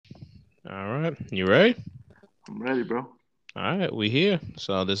All right, you ready? I'm ready, bro. All right, we here.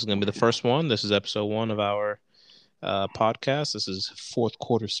 So this is gonna be the Okay. first one. This is episode one of our podcast. This is fourth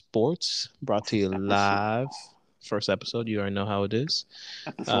quarter sports, brought to you Episode live. First episode. You already know how it is.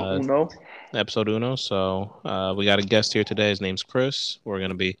 episode Uh, uno. episode uno. So we got a guest here today. His name's Chris. We're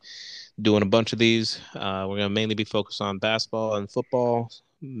gonna be doing a bunch of these. We're gonna mainly be focused on basketball and football,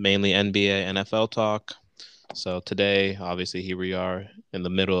 mainly NBA, NFL talk. So today, obviously, here we are in the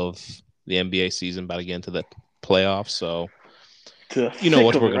middle of the NBA season, about to get into the playoffs. So To the you know thick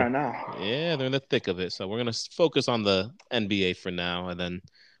what of we're it gonna. right now. Yeah, they're in the thick of it. So we're gonna focus on the NBA for now, and then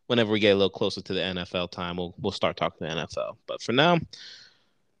whenever we get a little closer to the NFL time, we'll start talking the NFL. But for now,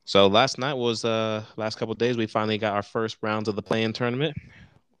 so last night was last couple of days we finally got our first rounds of the play-in tournament.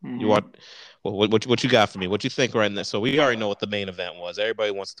 You hmm what? What you got for me? What you think right now? So we already know what the main event was.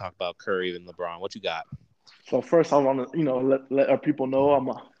 Everybody wants to talk about Curry and LeBron. What you got? So first, I want to let our people know I'm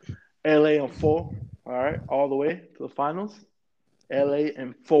a LA and four. All right, all the way to the finals. LA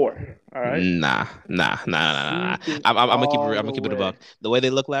and four. All right, Nah. sweeping I'm gonna keep it. all I'm the gonna keep it a way. buck. The way they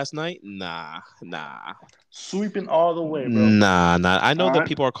looked last night, nah. Sweeping all the way, bro. Nah. I know All that right.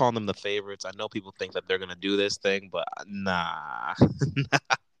 people are calling them the favorites. I know people think that they're gonna do this thing, but nah,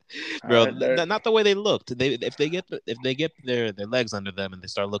 All bro. right. There. Not the way they looked. If they get their legs under them and they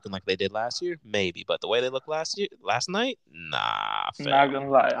start looking like they did last year, maybe. But the way they looked last night, nah, Not fam. gonna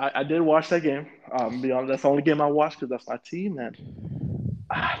lie, I did watch that game. Be honest, that's the only game I watched because that's my team, and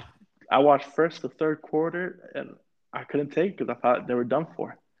I watched first the third quarter, and I couldn't take because I thought they were done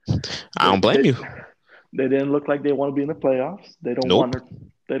for. I They, don't blame they you. they didn't look like they want to be in the playoffs. They don't want Nope. to.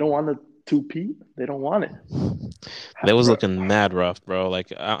 They don't want to two-peat. They don't want it, That was bro. looking mad rough, bro.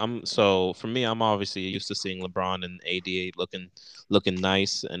 Like I'm so for me, I'm obviously used to seeing LeBron and AD looking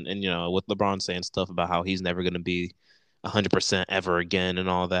nice, and with LeBron saying stuff about how he's never gonna be 100% ever again and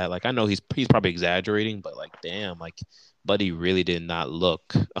all that. Like I know he's probably exaggerating, but like damn, like Buddy really did not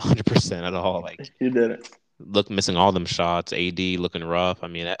look 100% at all. Like He didn't. look missing all them shots. AD looking rough. I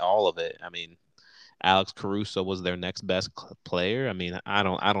mean all of it. I mean Alex Caruso was their next best player. I mean, I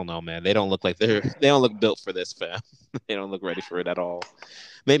don't know, man. They don't look like they don't look built for this, fam. They don't look ready for it at all.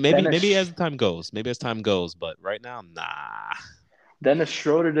 Maybe Dennis as the time goes, but right now, nah. Dennis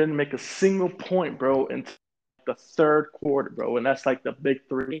Schroeder didn't make a single point, bro, until the third quarter, bro, and that's like the big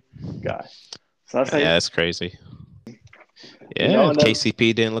three guy. So that's Yeah, like that's crazy. Yeah, and then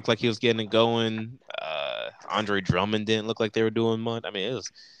KCP didn't look like he was getting it going. Andre Drummond didn't look like they were doing much. I mean,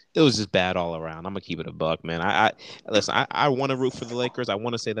 it was just bad all around. I'm gonna keep it a buck, man. I listen. I want to root for the Lakers. I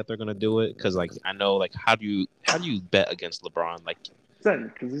want to say that they're gonna do it because, like, I know, like, how do you bet against LeBron? Like,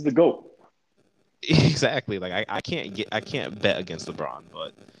 because he's the goat. exactly. Like, I can't bet against LeBron,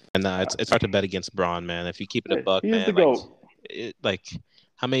 but and it's hard to bet against Braun, man. If you keep it a Hey, buck, he is the man, like, goat. like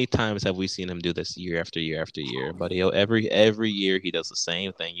how many times have we seen him do this year after year after year? But every year he does the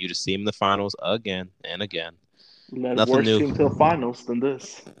same thing. You just see him in the finals again and again. Led Nothing worse new. team to the finals than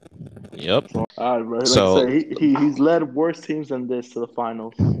this. Yep. So, bro, like I So, said, he's led worse teams than this to the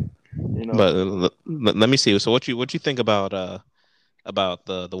finals. You know, but let me see. So what you think about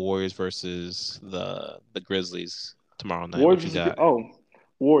the Warriors versus the Grizzlies tomorrow night? What you Warriors. got?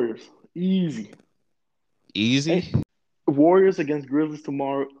 Warriors, easy. Easy? Hey, Warriors against Grizzlies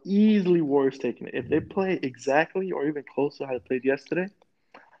tomorrow, easily Warriors taking it. If they play exactly or even close to how they played yesterday,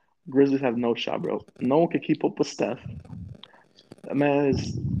 Grizzlies have no shot, bro. No one can keep up with Steph. That man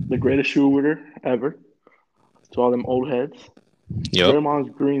is the greatest shooter ever. To all them old heads. Yep.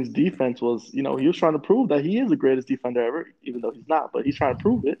 Draymond Green's defense was, he was trying to prove that he is the greatest defender ever, even though he's not. But he's trying to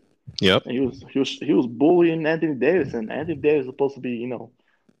prove it. Yep. And he was bullying Anthony Davis, and Anthony Davis is supposed to be,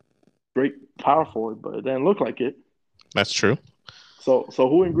 great power forward, but it didn't look like it. That's true. So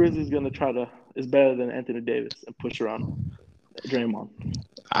who in Grizzlies is gonna try to is better than Anthony Davis and push around Draymond?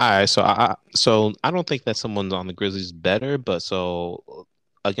 All right, so I don't think that someone's on the Grizzlies better, but so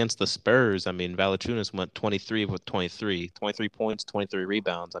against the Spurs, I mean, Valanciunas went 23 with 23 points, 23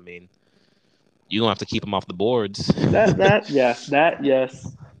 rebounds. I mean, you don't have to keep him off the boards.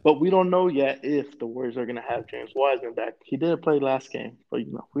 Yes, but we don't know yet if the Warriors are gonna have James Wiseman back. He didn't play last game, but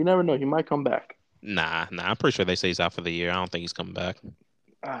we never know. He might come back. Nah, I'm pretty sure they say he's out for the year. I don't think he's coming back.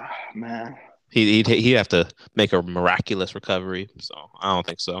 Ah, man. He'd have to make a miraculous recovery, so I don't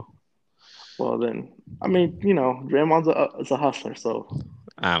think so. Well then, I mean, Draymond's is a hustler, so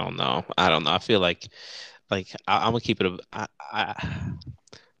I don't know. I feel like I'm gonna keep it.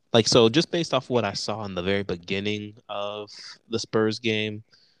 Like so, just based off what I saw in the very beginning of the Spurs game,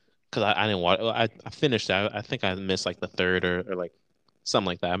 because I didn't watch. I finished that. I think I missed like the third or like something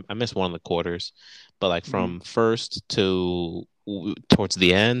like that. I missed one of the quarters, but like mhm. from first to towards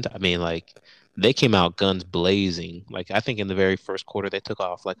the end, I mean, like they came out guns blazing. Like I think in the very first quarter, they took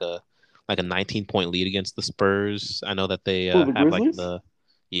off like a 19-point lead against the Spurs. I know that they Who, the have like Grizzlies? the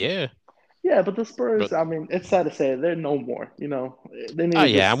yeah, Yeah, but the but Spurs, I mean, it's sad to say they're no more. They need oh to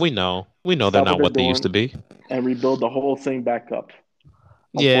yeah, just we know they're stop what not they're what they used doing to be. and rebuild the whole thing back up.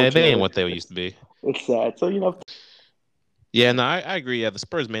 Yeah, they ain't Unfortunately, what they used to be. it's sad. So Yeah, no, I agree. Yeah, the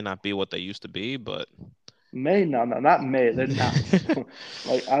Spurs may not be what they used to be, but May no, no, not May. They're not.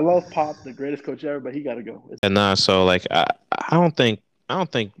 Like I love Pop, the greatest coach ever, but he got to go. and so like I don't think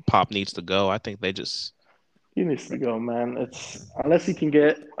Pop needs to go. I think they just He needs to go, man. It's unless he can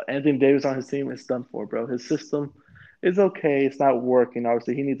get Anthony Davis on his team, it's done for, bro. His system is okay. It's not working.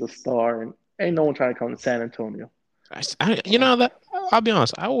 Obviously, he needs a star, and ain't no one trying to come to San Antonio. you know that I'll be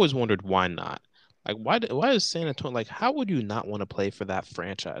honest. I always wondered why not. Like why is San Antonio like how would you not want to play for that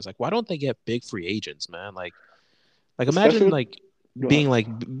franchise? Like why don't they get big free agents, man? Like Especially imagine with, like go being ahead. like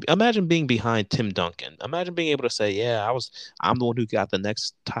imagine being behind Tim Duncan. Imagine being able to say, "Yeah, I'm the one who got the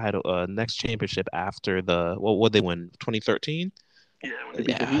next title next championship after the what they win 2013?" Yeah, when they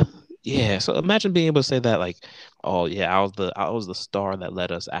beat the Yeah. Heat. Yeah, so imagine being able to say that like, "Oh, yeah, I was the star that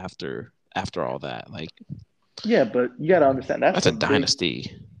led us after all that." Like Yeah, but you got to understand that's a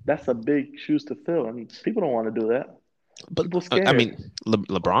dynasty. that's a big shoes to fill, and people don't want to do that. But People I scared. mean,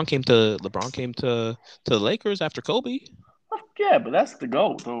 LeBron came to the Lakers after Kobe. Yeah, but that's the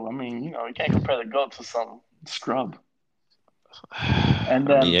goal, though. I mean, you can't compare the goal to some scrub. And I mean,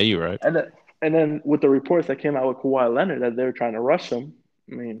 then, yeah, you're right. and then, and then with the reports that came out with Kawhi Leonard that they were trying to rush him.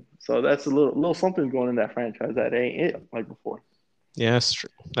 I mean, so that's a little something going in that franchise that ain't it like before. Yeah, that's true.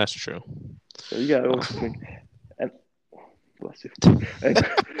 That's true. So you got to Uh, overthink. And bless you.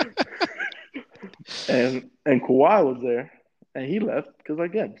 And and Kawhi was there, and he left because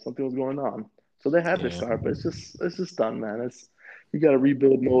again something was going on. So they had their yeah. start, but it's just done, man. It's you got to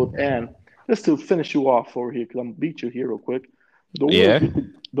rebuild mode. And just to finish you off over here, because I'm gonna beat you here real quick. Yeah.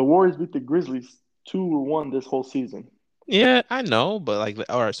 The Warriors beat the Grizzlies 2-1 this whole season. Yeah, I know, but like,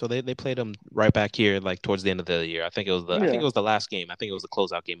 all right, so they played them right back here, like towards the end of the year. I think Yeah. it was the last game. I think it was the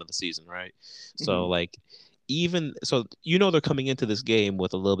closeout game of the season, right? So Hmm. like, even so, they're coming into this game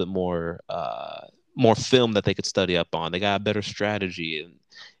with a little bit more film that they could study up on. They got a better strategy, and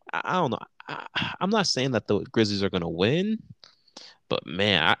I don't know. I'm not saying that the Grizzlies are gonna win, but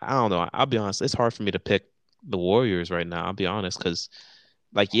man, I don't know. I'll be honest, it's hard for me to pick the Warriors right now. I'll be honest, because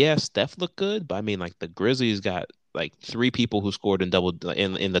like yeah, Steph looked good, but I mean like the Grizzlies got like three people who scored in double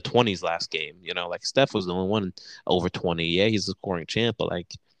in the 20s last game. You know, like Steph was the only one over 20. Yeah, he's a scoring champ, but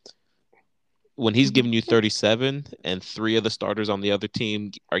like when he's giving you 37 and three of the starters on the other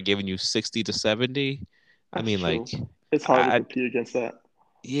team are giving you 60 to 70, I That's mean like true. It's hard to I compete against that.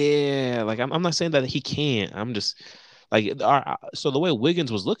 yeah, like I'm not saying that he can't. I'm just like so the way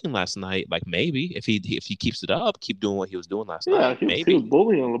Wiggins was looking last night, like maybe if he keeps it up, keep doing what he was doing last Yeah, night, he was maybe.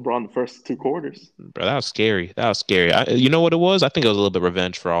 bullying LeBron the first two quarters. Bro, that was scary. That was scary. You know what it was? I think it was a little bit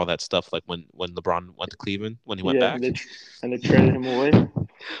revenge for all that stuff, like when LeBron went to Cleveland when he went Yeah, back. and they traded him away.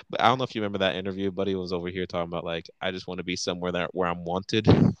 But I don't know if you remember that interview. Buddy was over here talking about like I just want to be somewhere that where I'm wanted.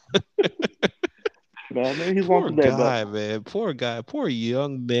 Man, maybe he's Poor wanted there, but guy, man. Poor guy. Poor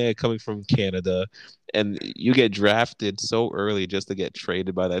young man coming from Canada, and you get drafted so early just to get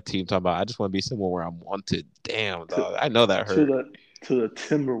traded by that team. Talking about I just want to be somewhere where I'm wanted. Damn, to dog. I know that to hurt. the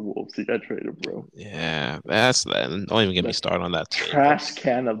Timberwolves he got traded, bro. Yeah, that's that. Don't even get me The started on that team. trash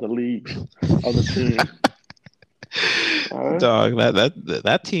can of the league of the team. All right. Dog,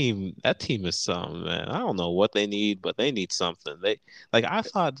 that team is something, man. I don't know what they need, but they need something. They like I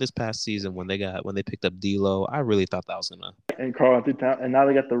thought this past season when they picked up D'Lo, I really thought that was gonna And Carl Anthony Town, and now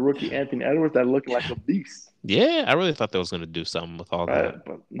they got the rookie Anthony Edwards that looking like yeah a beast. yeah I really thought they was gonna do something with all Right, that.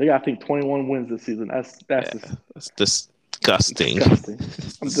 but they got I think 21 wins this season. That's Yeah, just that's disgusting. disgusting.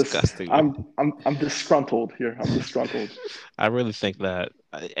 It's I'm just disgusting, man. I'm disgruntled here. I'm disgruntled. I really think that,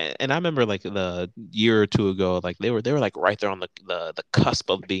 and I remember like the year or two ago, like they were like right there on the cusp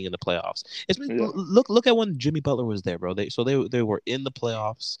of being in the playoffs. Yeah. Look at when Jimmy Butler was there, bro. They were in the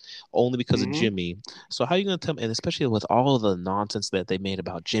playoffs only because of Hmm. Jimmy. So how you gonna tell me? And especially with all of the nonsense that they made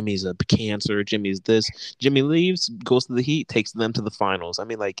about Jimmy's a cancer, Jimmy's this, Jimmy leaves, goes to the Heat, takes them to the finals. I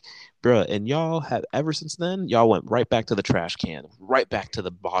mean, like, bro, and y'all have ever since then, y'all went right back to the trash can, right back to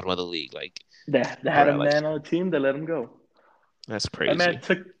the bottom of the league, like. They had a Bro, like man on the team. They let him go. that's That man crazy.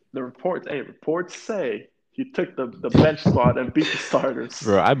 took the reports. Hey, reports say he took the bench spot and beat the starters.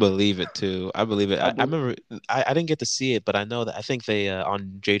 Bro, I believe it too. I believe it. I I believe. remember I didn't get to see it, but I know that I think they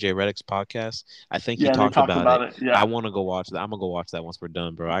on JJ Redick's podcast, I think he Yeah, they talked talked about about it. it. I Yeah. want to go watch that. I'm gonna go watch that once we're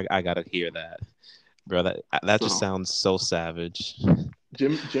done, bro. I gotta hear that. bro. That just So sounds so savage.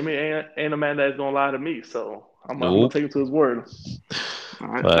 Jimmy ain't a man that's gonna lie to me. So I'm gonna Nope. take him to his word. All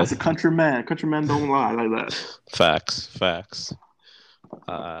right, But that's a country man. Country men don't lie like that. facts.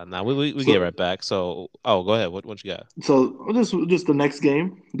 Now we get So right back. So, go ahead. What you got? so just the next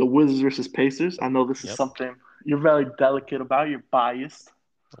game, the Wizards versus Pacers. I know this is Yep. something you're very delicate about. You're biased.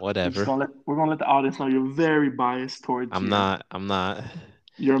 Whatever. We're gonna let the audience know you're very biased towards I'm not. I'm not.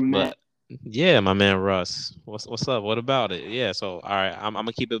 your man. But yeah, my man Russ. What's up? What about it? Yeah. So all right, I'm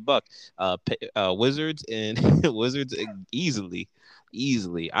gonna keep it buck. Wizards and Wizards easily.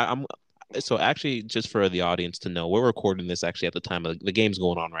 I'm so actually just for the audience to know, we're recording this actually at the time of the game's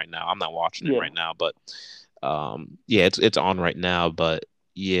going on right now. I'm not watching it Yeah, right now, but yeah, it's on right now. But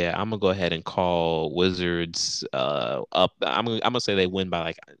yeah, I'm gonna go ahead and call Wizards up. I'm gonna say they win by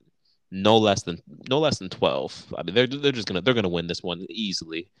like no less than 12. I mean, they're gonna win this one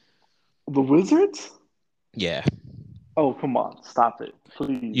easily. the Wizards. Yeah. Oh come on, stop it, You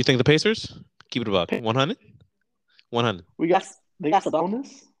please. think the Pacers? Keep it a buck. 100? 100. We got they got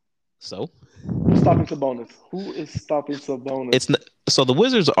Sabonis. So Who's stopping Sabonis? Who is stopping it's Sabonis? not, so the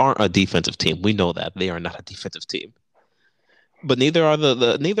Wizards aren't a defensive team. We know that. They are not a defensive team. But neither are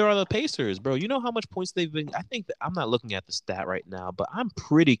neither are the Pacers, bro. You know how much points they've been. I think that I'm not looking at the stat right now, but I'm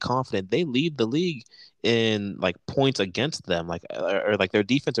pretty confident they lead the league in like points against them. Like or like their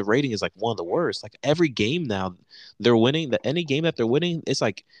defensive rating is like one of the worst. Like every game now, they're winning. Any game that they're winning, it's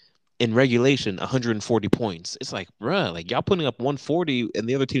like in regulation 140 points. It's like, bruh, like y'all putting up 140 and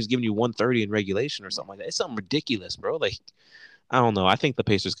the other team's giving you 130 in regulation or something like that. It's something ridiculous, bro. Like I don't know. I think the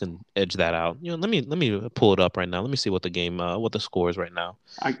Pacers can edge that out. Let me pull it up right now. Let me see what the score is right now.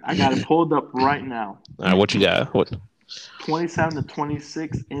 I got it pulled up right now. All right, what you got? What?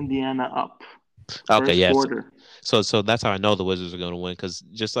 27-26, Indiana up. Okay, First yeah. quarter. So that's how I know the Wizards are going to win because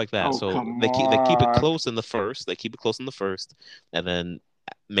just like that. Oh So come they keep it on. close in the first. They keep it close in the first, and then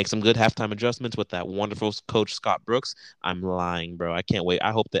make some good halftime adjustments with that wonderful coach Scott Brooks. I'm lying, bro. I can't wait.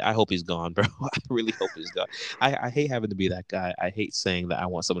 I hope he's gone, bro. I really hope he's gone. I hate having to be that guy. I hate saying that I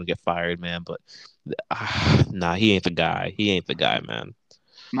want someone to get fired, man. But nah, he ain't the guy. He ain't the guy, man.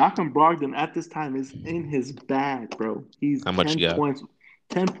 Malcolm Brogdon at this time is in his bag, bro. He's How much you got?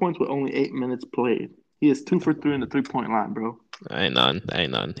 10 points with only 8 minutes played. He is 2 for 3 in the 3 point line, bro. Ain't none.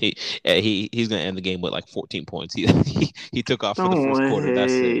 Ain't none. He's gonna end the game with like 14 points. He took off for the first Don't quarter.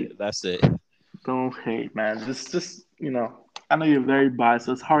 That's it. hate. That's it. Don't hate, man. Just I know you're very biased,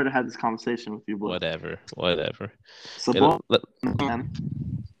 so it's hard to have this conversation with you, but Whatever. Hey, Sabonis, man,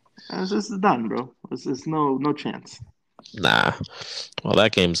 this is done, bro. It's no chance. nah. Well,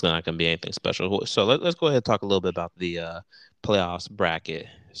 that game's not gonna be anything special. So let's go ahead and talk a little bit about the playoffs bracket.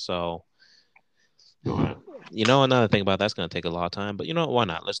 So Go ahead. another thing about that's gonna take a lot of time, but why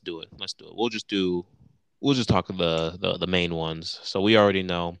not? Let's do it. Let's do it. We'll just talk the main ones. So we already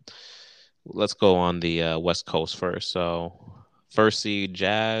know. Let's go on the West Coast first. So first seed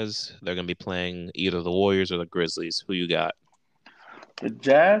Jazz, they're gonna be playing either the Warriors or the Grizzlies. Who you got? The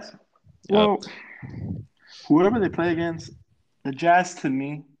Jazz. Yep. Well, whoever they play against, the Jazz to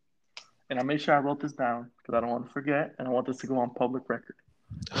me, and I made sure I wrote this down because I don't want to forget, and I want this to go on public record.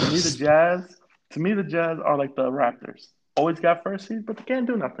 To me, the Jazz are like the Raptors. Always got first seed, but they can't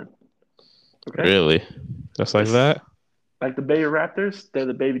do nothing. Okay, Really? Just like it's that? like the Bay Raptors. They're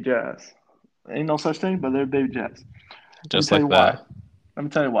the baby Jazz. Ain't no such thing, but they're baby Jazz. Let me Just tell like you why. that. Let me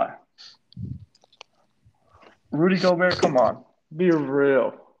tell you why. Rudy Gobert, come on, be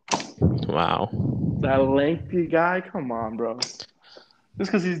real. Wow. That lengthy guy, come on, bro. Just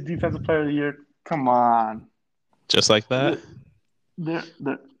because he's defensive player of the year, come on. Just like that? They're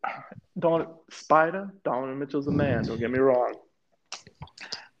Donovan Mitchell's a man. Don't get me wrong,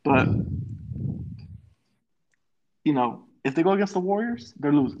 but if they go against the Warriors,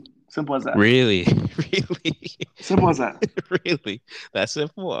 they're losing. Simple as that. Really? Really? Simple as that. Really? That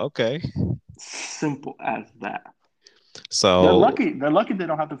simple? Okay. Simple as that. They're So lucky. They're lucky they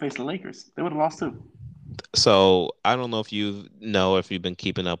don't have to face the Lakers. They would have lost too. so I don't know if you've been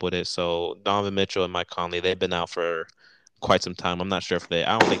keeping up with it. So Donovan Mitchell and Mike Conley, they've been out for quite some time. I'm not sure if I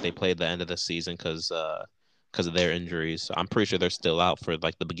don't think they played the end of the season because of their injuries. So I'm pretty sure they're still out for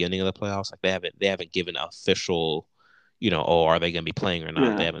like the beginning of the playoffs. Like they haven't given official, are they going to be playing or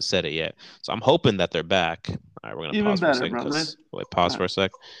not? They Yeah. haven't said it yet. So I'm hoping that they're back. All right, we're gonna Even pause for a better, second bro. because pause for a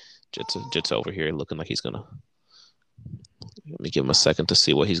sec. Jit's over here looking like he's gonna. Let me give him a second to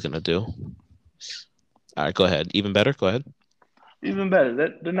see what he's gonna do. All right, go ahead. Even better. Go ahead. Even better.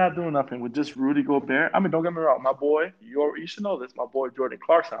 They're not doing nothing with just Rudy Gobert. I mean, don't get me wrong. My boy, you should know this. My boy Jordan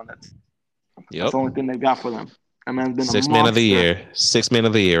Clarkson. That's Yep. the only thing they got for them. That man's been a Six man of the monster. year. 6 man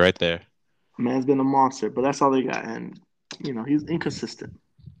of the year, right there. Man's been a monster, but that's all they got, and he's inconsistent.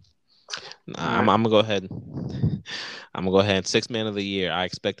 Nah, All I'm right. gonna go ahead. I'm gonna go ahead. Sixth man of the year. I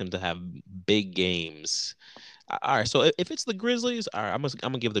expect him to have big games. All right. So if it's the Grizzlies, all right, I'm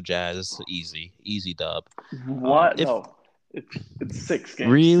gonna give the Jazz easy dub. What? If No, it's 6 games. Six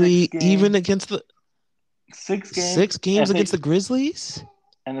really even games. against the 6 games. 6 games against the Grizzlies,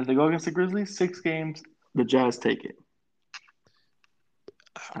 If they go against the Grizzlies, 6 games, the Jazz take it.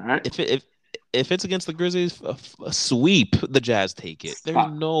 All right. if it's against the Grizzlies, a sweep, the Jazz take it. There's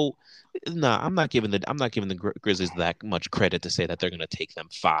Stop. no. Nah, I'm not giving the Grizzlies that much credit to say that they're gonna take them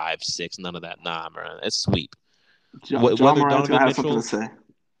 5, 6. None of that. Nah, man, it's sweep. John Whether Morant's gonna Donovan have something to Mitchell, say.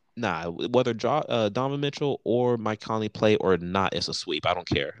 nah, whether Donovan Mitchell or Mike Conley play or not, it's a sweep. I don't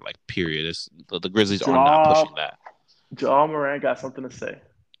care. Like, period. The Grizzlies are not pushing that. John Morant got something to say.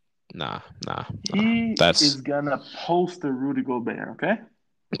 Nah. He That's is gonna poster Rudy Gobert. Okay.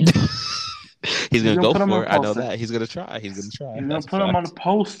 he's gonna gonna go put him on for a it. I know poster. that. He's gonna try. He's gonna That's a put him on a fact.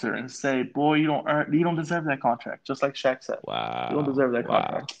 poster and say, "Boy, you don't deserve that contract." Just like Shaq said, you don't deserve that Wow.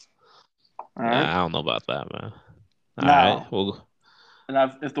 contract. All Yeah, right. I don't know about that, man. All right. Now, Well,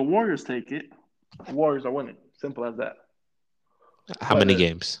 if the Warriors take it, the Warriors are winning. Simple as that. how many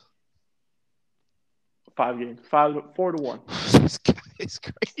games? 5 games. 4-1. This guy is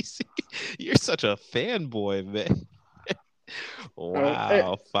crazy. You're such a fanboy, man. Hey,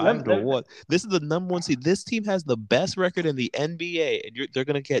 Wow, 5-1. This is the number one seed. This team has the best record in the NBA, and they're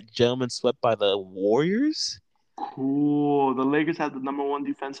gonna get gentlemen swept by the Warriors. Cool. The Lakers have the #1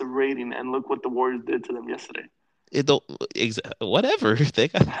 defensive rating, and look what the Warriors did to them yesterday. It don't whatever they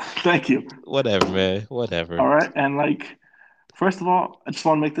got. Thank you. Whatever, man. Whatever. All right, and first of all, I just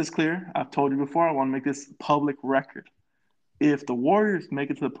want to make this clear. I've told you before. I want to make this public record. If the Warriors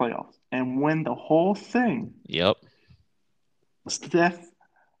make it to the playoffs and win the whole thing, Yep. Steph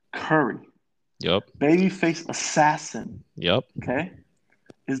Curry, Yep. babyface assassin, Yep. okay,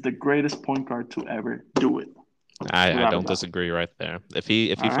 is the greatest point guard to ever do it. I don't disagree right there. If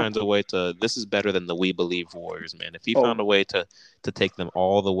he finds a way to, this is better than the We Believe Warriors, man. If he found a way to take them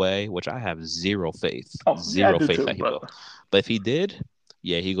all the way, which I have zero faith that he will. But if he did,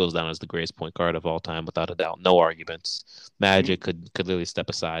 yeah, he goes down as the greatest point guard of all time without a doubt. No arguments. Magic could literally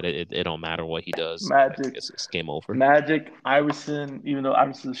step aside. It don't matter what he does. Magic, it's game over. Magic, Iverson, even though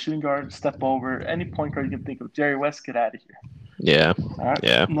Iverson's a shooting guard, step over. Any point guard you can think of. Jerry West, get out of here. Yeah. All right?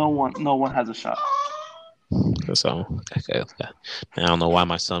 Yeah. No one has a shot. So, okay. I don't know why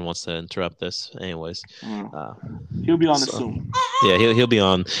my son wants to interrupt this. Anyways, he'll be on it soon. Yeah, he'll be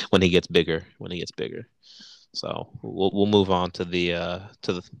on when he gets bigger. So we'll move on to the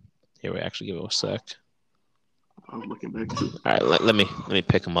here. We actually give it a sec. I was looking back too. All right, let me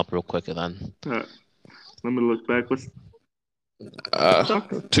pick him up real quick and then. All right. Let me look back. What's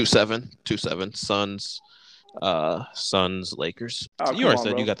 2-7 Suns Lakers. Oh, you already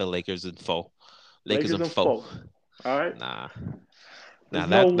said you got the Lakers in full. Lakers in full. All right. Nah,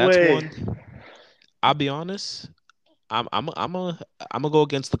 that's way. One. I'll be honest. I'm gonna go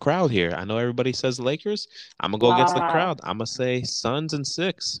against the crowd here. I know everybody says Lakers. I'm gonna go against the crowd. I'm gonna say Suns in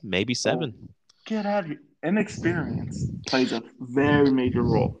 6, maybe 7. Get out of here. Inexperience plays a very major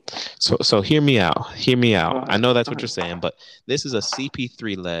role. So hear me out. I know that's what you're saying, but this is a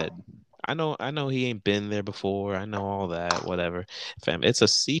CP3 led. I know he ain't been there before. I know all that, whatever. Fam, it's a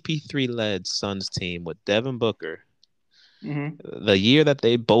CP3 led Suns team with Devin Booker. Mm-hmm. The year that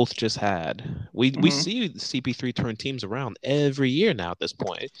they both just had, we see CP3 turn teams around every year now. At this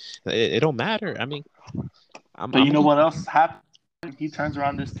point, it don't matter. I mean, but you know what else happens? He turns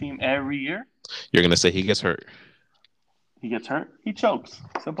around this team every year. You're gonna say he gets hurt. He gets hurt. He chokes.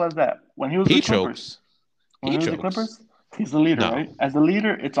 Simple as that. When he was the Clippers, he's the leader, right? As the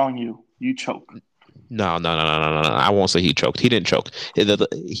leader, it's on you. You choke. No. I won't say he choked. He didn't choke.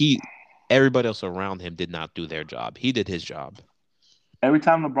 Everybody else around him did not do their job. He did his job. Every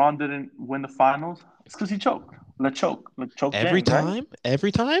time LeBron didn't win the finals, it's because he choked. Choke every game, time. Right?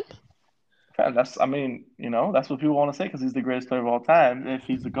 Every time. Yeah, that's what people want to say because he's the greatest player of all time. If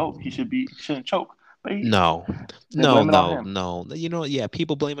he's the GOAT, he shouldn't choke. But no. You know, yeah,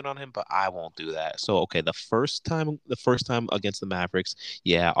 people blame it on him, but I won't do that. So, okay, the first time against the Mavericks,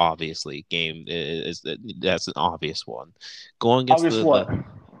 yeah, obviously, that's an obvious one. Going against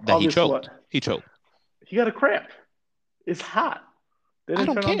he choked. He choked. He got a cramp. It's hot. I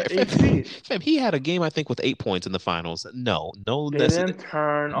don't care. Fam, he had a game, I think, with 8 points in the finals. No. They didn't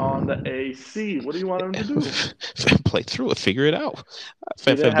turn on the AC. What do you want him to do? Fam, play through it. Figure it out.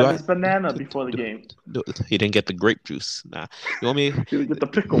 He didn't have his banana before the game. He didn't get the grape juice. Nah. You want me? He didn't get the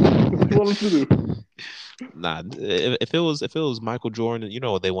pickle. What do you want him to do? Nah, if it was Michael Jordan,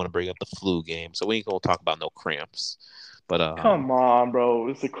 they want to bring up the flu game, so we ain't gonna talk about no cramps. But Come on, bro.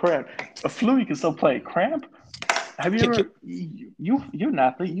 It's a cramp. A flu, you can still play. Cramp? Have you can ever? You're an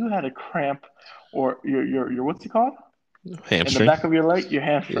athlete. You had a cramp, or your what's it called? In the hamstring? back of your leg, your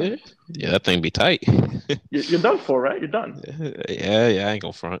hamstring. Yeah, yeah, that thing be tight. You're done for, right? You're done. Yeah, yeah, I ain't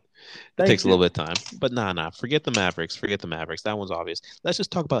gonna front. It takes Thank a little you. bit of time, but nah. Forget the Mavericks. Forget the Mavericks. That one's obvious. Let's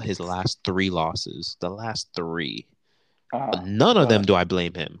just talk about his last three losses. The last three. None of Go them ahead. do I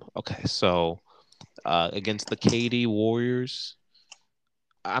blame him. Okay, so against the KD Warriors,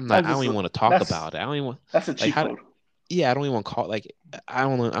 I'm not. That's I just don't even a, want to talk that's about it. I don't even want that's a like cheat how. code. Yeah, I don't even want to call like I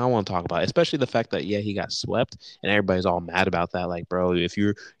don't want to talk about it, especially the fact that yeah he got swept and everybody's all mad about that. Like, bro, if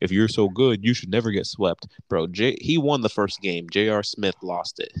you're so good, you should never get swept, bro. He won the first game. J.R. Smith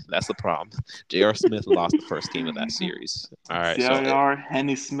lost it. That's the problem. J.R. Smith lost the first game of that series. All right, J.R.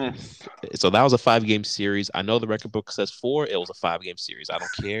 Henny Smith. so that was a 5 game series. I know the record book says four. It was a 5 game series. I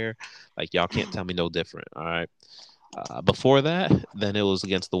don't care. Like y'all can't tell me no different. All right. Before that, then it was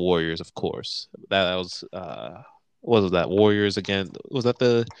against the Warriors, of course. That was what was that? Warriors again? Was that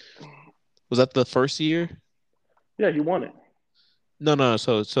the first year? Yeah, he won it. No, no.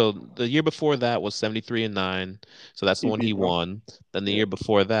 So the year before that was 73-9. So that's the He one he beat them. won. Then the Yeah, year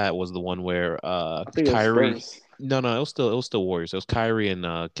before that was the one where I think it was Kyrie. Spurs. No, no, it was still Warriors. It was Kyrie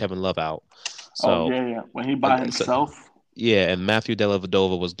and Kevin Love out. Oh So, yeah, yeah. When he by so himself. yeah, and Matthew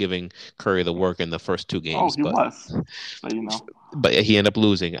Dellavedova was giving Curry the work in the first two Oh, games, he but was. But you know, he ended up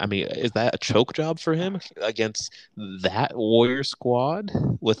losing. I mean, is that a choke job for him against that Warrior squad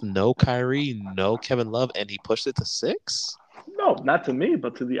with no Kyrie, no Kevin Love, and he pushed it to six? no, not to me,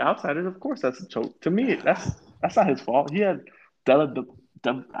 but to the outsiders, of course, that's a choke. To me, that's not his fault. He had Della.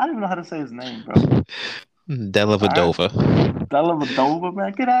 I don't even know how to say his name, bro. All right, Dellavedova. Della Vadova,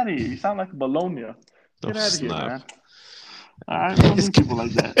 man, get out of here. You sound like Bologna. Oh Get out of here, snap! man. All right, we don't This need guy, people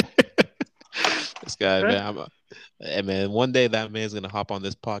like that. this guy, Okay, man. Hey, man. One day that man's gonna hop on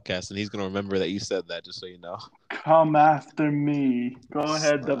this podcast and he's gonna remember that you said that. Just so you know, come after me. Go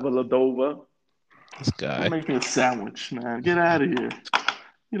ahead, snap. Della Vadova. This Go guy. make me a sandwich, man. Get out of here.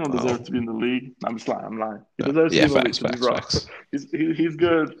 You don't Oh, deserve to be in the league. I'm just lying. I'm lying. He deserves to be yeah. in the league Facts. because he's Facts. raw. Facts. He's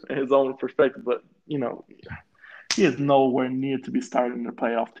good in his own perspective, but he is nowhere near to be starting the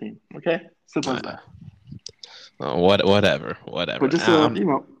playoff team. Okay, simple as that. Whatever. But Whatever. just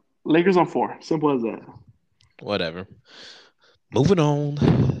Lakers on four. Simple as that. Whatever. Moving on.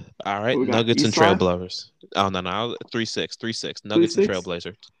 All What right, we got? Nuggets and East line, Trailblazers. Oh no, no, 3-6, 3-6. three Nuggets and six.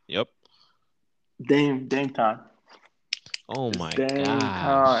 Trailblazers. Yep. Dame time. Oh It's my Dame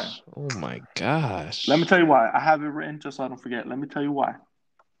time. gosh. Oh my Let me gosh. tell you why. I have it written just so I don't forget. Let me tell you why.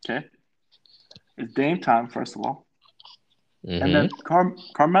 Okay, it's Dame time first of all, and Mm-hmm. then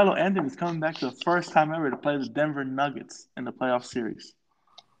Carmelo Anthony is coming back for the first time ever to play the Denver Nuggets in the playoff series.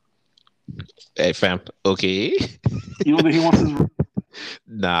 Hey fam. Okay. He wants his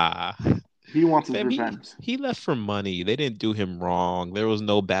Nah. Fam, he revenge. he left for money. They didn't do him wrong. There was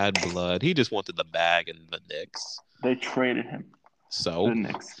no bad blood. He just wanted the bag and the Knicks. They traded him to So the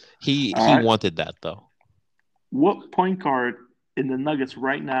Knicks. he All he right. wanted that though. What point guard in the Nuggets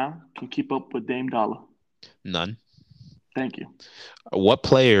right now can keep up with Dame Dollar? None. Thank you. What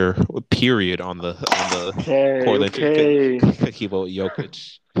player, period, on the Okay, court that okay, could keep up with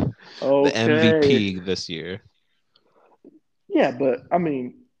Jokic, the okay. MVP this year? Yeah, but I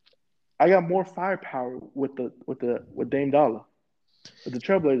mean, I got more firepower with Dame Dollar. With the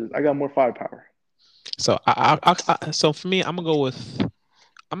Trailblazers, I got more firepower. So so for me, I'm gonna go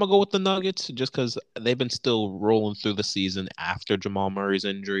with the Nuggets just because they've been still rolling through the season after Jamal Murray's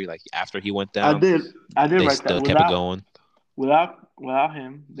injury. Like after he went I down, did I did they write that. still kept it going. Without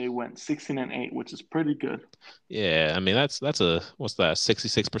him, they went 16-8, which is pretty good. Yeah, I mean that's a what's that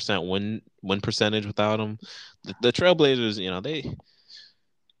 66% win percentage without him. The Trailblazers,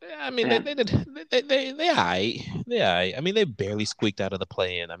 I mean they And they did they aight. I mean they barely squeaked out of the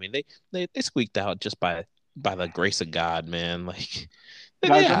play in. I mean they squeaked out just by the grace of God, man. Like they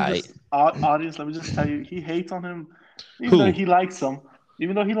guys, let me aight. just audience. Let me just tell you, he hates on him, even though Who? he likes him.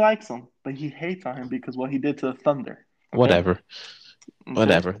 Even though he likes him, but he hates on him because what he did to the Thunder. Okay, Whatever.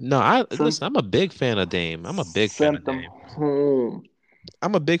 okay. Whatever. No, I Sent listen, I'm a big fan of Dame. I'm a big fan sent of them Dame. home.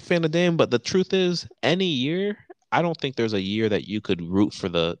 I'm a big fan of Dame, but the truth is, any year, I don't think there's a year that you could root for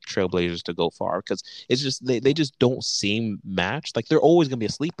the Trailblazers to go far because it's just they just don't seem matched. Like they're always gonna be a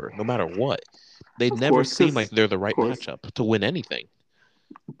sleeper, no matter what. They Of never course, seem like because they're the of right course, matchup to win anything.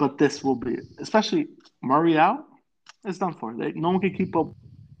 but this will be, especially Murray out. It's done for. No one can keep up.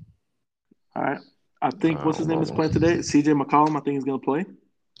 All right. I think what's his name is Oh, playing today. CJ McCollum. I think he's gonna play.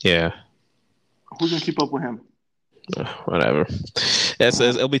 yeah. Who's gonna keep up with him? Whatever.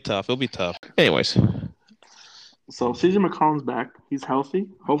 It'll be tough. It'll be tough. Anyways. So CJ McCollum's back. He's healthy.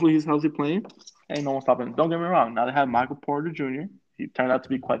 Hopefully he's healthy playing. Ain't no one stopping him. Don't get me wrong. Now they have Michael Porter Jr. He turned out to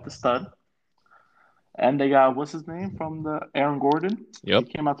be quite the stud. And they got what's his name from the Aaron Gordon. Yep.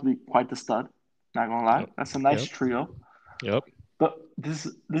 He came out to be quite the stud. Not gonna lie. That's a nice trio. Yep. But this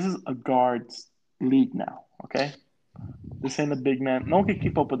is a guards league now, okay? This ain't a big man. No one can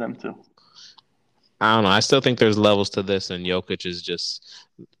keep up with them too. I don't know. I still think there's levels to this, and Jokic is just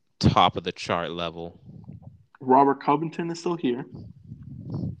top of the chart level. Robert Covington is still here.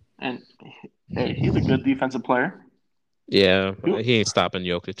 And hey, he's a good defensive player. Yeah, he ain't stopping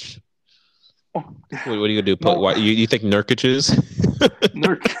Jokic. Oh. What are you gonna do? You think Nurkic is?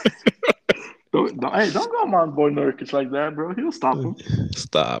 Nurkic. Don't go on my boy Nurkic like that, bro. He'll stop him.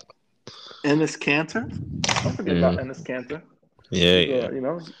 Stop. Enes Kanter. Don't forget about Enes Kanter. Yeah.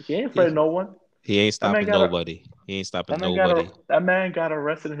 He ain't afraid of no one. He ain't stopping nobody. He ain't stopping nobody. That man got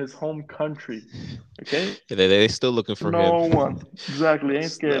arrested in his home country. Okay? They still looking for him. No one. Exactly.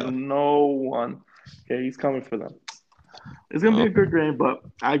 Ain't scared of no one. Okay, he's coming for them. It's going to be a good game, but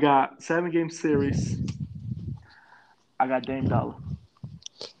I got 7-game series. I got Dame Dollar.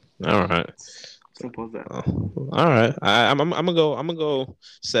 All right. Simple as that. All right. I'm gonna go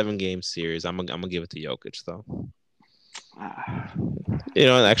 7-game series. I'm gonna give it to Jokic though.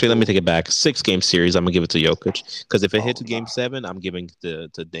 Actually, let me take it back. 6-game series. I'm gonna give it to Jokic because if it hits Game 7, I'm giving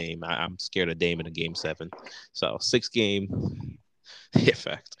it to Dame. I'm scared of Dame in a Game 7. So 6-game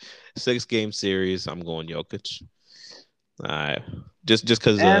effect. 6-game series. I'm going Jokic. All right. Just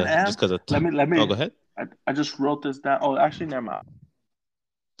because of. Let me. Oh, go ahead. I just wrote this down. Oh, actually, never mind.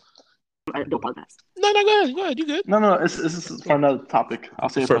 I do apologize. No, go ahead. You good? No. This is for another topic. I'll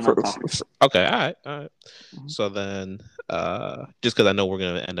say it for another topic. Okay, all right. Mm-hmm. So then, just because I know we're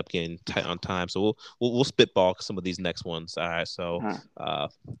gonna end up getting tight on time, so we'll spitball some of these next ones. All right. So,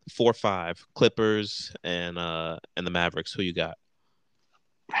 4-5 Clippers and the Mavericks. Who you got?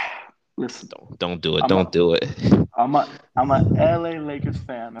 Listen, don't do it. Don't do it. I'm a LA Lakers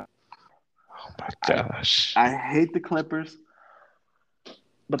fan. Oh my gosh. I hate the Clippers.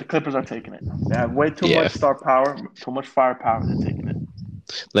 But the Clippers are taking it. They have way too much star power, too much firepower. They're taking it.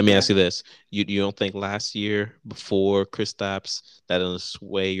 Let me ask you this: you don't think last year before Kristaps that didn't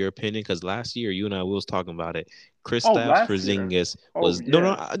sway your opinion? Because last year you and I was talking about it. Kristaps Porzingis was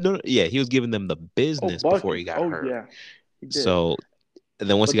no. Yeah, he was giving them the business before he got hurt. Yeah, he did. So, and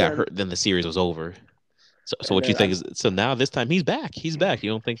then once he got hurt, then the series was over. So what you think is? So now this time he's back. He's back. You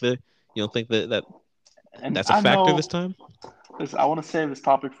don't think that that's a factor this time? Listen, I want to save this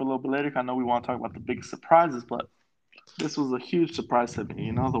topic for a little bit later. I know we want to talk about the biggest surprises, but this was a huge surprise to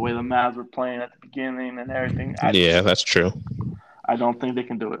me. The way the Mavs were playing at the beginning and everything. That's true. I don't think they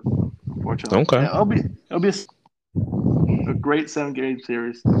can do it, unfortunately. Okay. Yeah, it'll be a great 7-game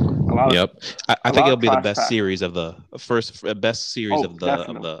series. I think it'll be the best series of the first of the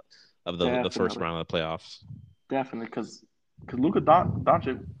first round of the playoffs. Definitely, because Luka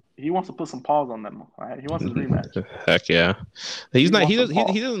Doncic. He wants to put some paws on them. Right? He wants a rematch. Heck yeah, he's not. He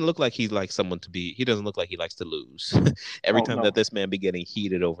doesn't look like he's like someone to be. He doesn't look like he likes to lose. Every time that this man be getting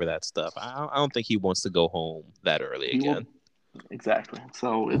heated over that stuff, I don't think he wants to go home that early again. Exactly.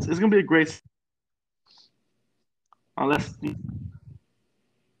 So it's gonna be a great. Unless the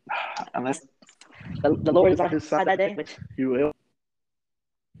Lord is on his side that day, which he will.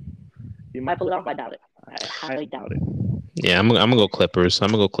 He might pull it off. I doubt it. I highly doubt it. Yeah, I'm gonna go Clippers.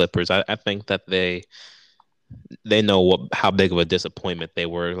 I think that they know how big of a disappointment they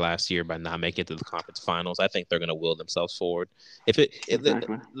were last year by not making it to the conference finals. I think they're gonna will themselves forward. Let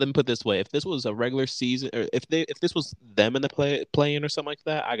me put it this way: if this was a regular season, or if this was them in the play-in or something like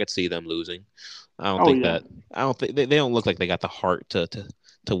that, I could see them losing. I don't think that. I don't think they don't look like they got the heart to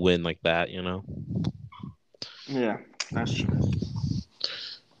win like that. Yeah, that's true.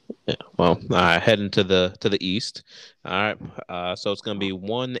 Yeah, well, all right, heading to the East. All right, so it's gonna be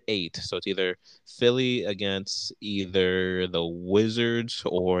 1-8. So it's either Philly against either the Wizards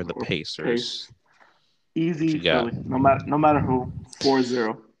or the Pacers. Easy Philly, no matter who.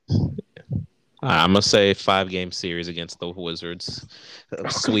 4-0. I'm gonna say 5-game series against the Wizards.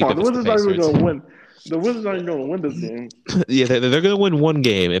 Sweep the Wizards aren't even gonna win. The Wizards aren't going to win this game. Yeah, they're going to win one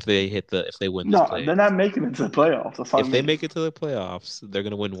game if they win. No, they're not making it to the playoffs. If they make it to the playoffs, they're going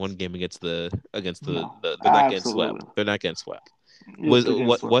to win one game against the. They're not getting swept. They're not getting swept.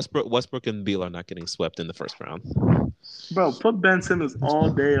 Westbrook and Beal are not getting swept in the first round. Bro, put Ben Simmons all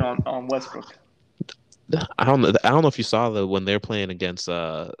day on Westbrook. I don't know if you saw when they're playing against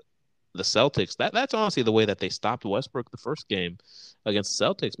the Celtics, that's honestly the way that they stopped Westbrook the first game against the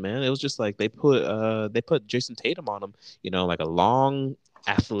Celtics, man. It was just like they put Jason Tatum on him, like a long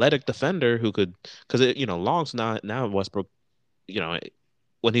athletic defender who could, because Long's not now Westbrook, you know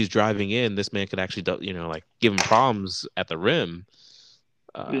when he's driving in, this man could actually like give him problems at the rim,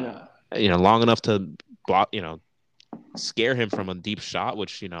 Yeah. Long enough to block, scare him from a deep shot,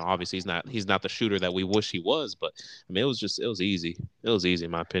 which obviously he's not the shooter that we wish he was. But I mean, it was easy. It was easy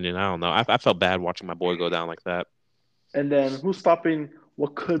in my opinion. I don't know. I felt bad watching my boy go down like that. And then who's stopping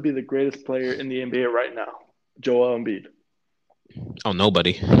what could be the greatest player in the NBA right now? Joel Embiid. Oh,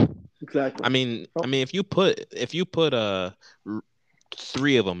 nobody. Exactly. I mean, if you put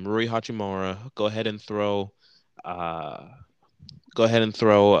three of them, Rui Hachimura, uh go ahead and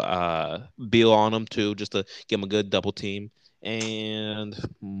throw Beal on him too, just to give him a good double team. And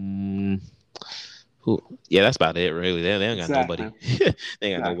who? Yeah, that's about it. Really, they ain't got nobody.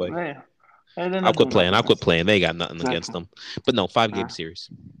 They ain't got nobody. I'll quit playing. They got nothing against them. But no, 5-game series.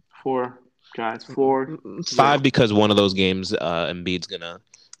 4 guys. 4. 5 because one of those games, Embiid's gonna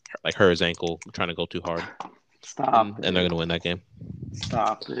hurt his ankle trying to go too hard. Stop. And they're gonna win that game.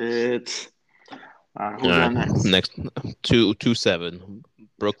 Stop it. Who's on next? Next 2-7.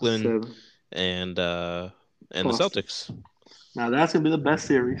 Brooklyn 7. and the Celtics. Now that's gonna be the best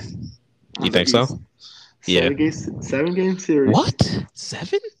series. You think so? Yeah. 7-game series. What?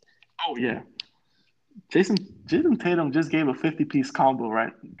 7? Oh yeah. Jason Tatum just gave a 50-piece combo,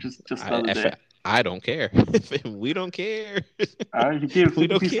 right? Just the other day. I don't care. We don't care. All right, he gave a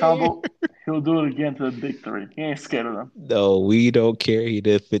 50-piece combo. He'll do it again to the big 3. He ain't scared of them. No, we don't care. He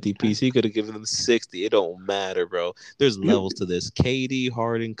did 50-piece. He could have given them 60. It don't matter, bro. There's levels to this. KD,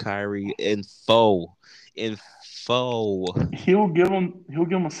 Harden, Kyrie, and Foe. He'll give him a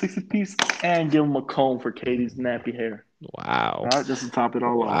 60-piece and give him a comb for KD's nappy hair. Wow. All right, just to top it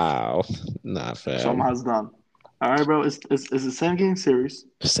all off. Wow. Not fair. Somehow it's done. All right, bro. It's a 7-game series.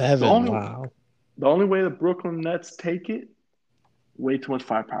 7. Wow. The only way the Brooklyn Nets take it, way too much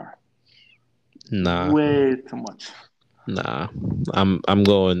firepower. Nah. Way too much. Nah. I'm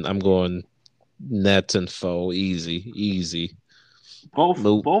going Nets and Foe. Easy. Both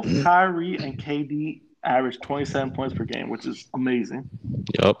Kyrie and KD average 27 points per game, which is amazing.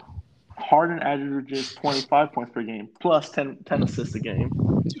 Yup. Harden averages 25 points per game, plus 10 assists a game.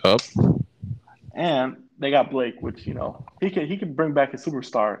 Yup. And they got Blake, which he can bring back a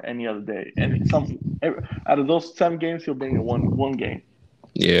superstar any other day. And out of those 7 games, he'll bring in one game.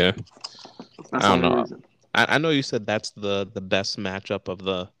 Yeah. That's I don't know. I know you said that's the best matchup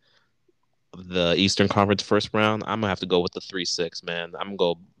of the Eastern Conference first round. I'm gonna have to go with the 3-6, man. I'm gonna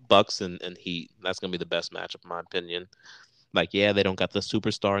go Bucks and Heat. That's gonna be the best matchup in my opinion. They don't got the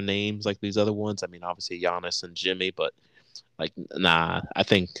superstar names like these other ones. I mean, obviously Giannis and Jimmy, but nah. I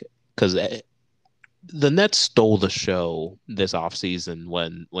think because the Nets stole the show this offseason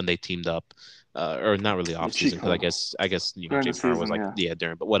when they teamed up. Or not really off season because I guess James Harden was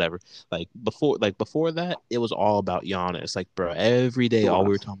during, but whatever. Before that, it was all about Giannis. Bro, every day all we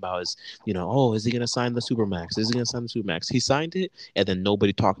were talking about is is he gonna sign the Supermax? Is he gonna sign the Supermax? He signed it, and then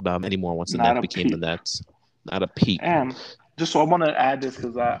nobody talked about him anymore once the Nets became the Nets. Not a peep. And just so I want to add this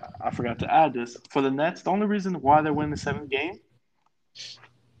because I forgot to add this for the Nets. The only reason why they're winning the 7th game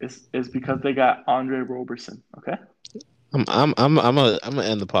is because they got Andre Roberson. Okay. I'm gonna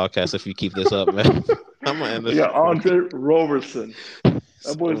end the podcast if you keep this up, man. I'm gonna end this. Yeah, Andre Roberson.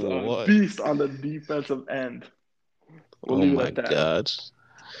 That boy's a beast on the defensive end. Oh my god!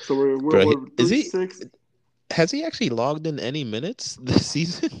 So we're is he? 6. Has he actually logged in any minutes this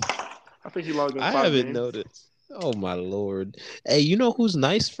season? I think he logged in. I haven't noticed. Oh my lord! Hey, you know who's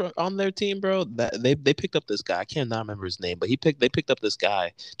nice on their team, bro? That they picked up this guy. I cannot remember his name, but they picked up this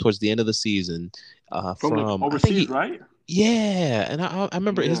guy towards the end of the season. From overseas, right? Yeah, and I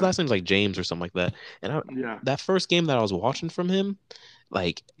remember his last name's James or something like that. And that first game that I was watching from him,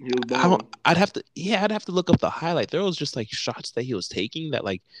 I'd have to look up the highlight. There was just shots that he was taking that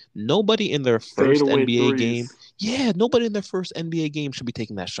nobody in their first NBA game. Yeah, nobody in their first NBA game should be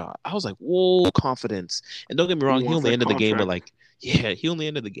taking that shot. I was like, whoa, confidence. And don't get me wrong, he only ended the game with he only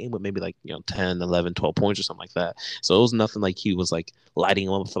ended the game with maybe 10, 11, 12 points or something like that. So it was nothing he was lighting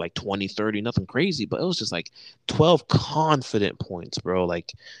him up for 20, 30, nothing crazy, but it was just 12 confident points, bro.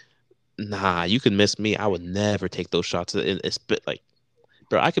 Nah, you can miss me. I would never take those shots. It's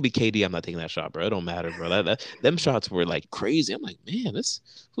bro, I could be KD. I'm not taking that shot, bro. It don't matter, bro. Them shots were crazy. I'm man, who's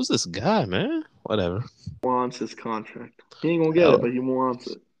this guy, man? Whatever. Wants his contract. He ain't gonna get it, but he wants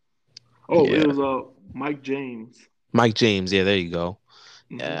it. Oh, yeah. It was Mike James. Mike James, yeah, there you go.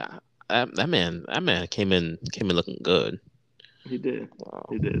 Mm-hmm. Yeah, that man came in looking good. He did. Wow.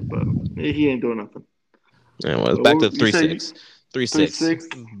 He did, but he ain't doing nothing. Yeah, well, it's back to You say 3-6. 3-6. 3-6.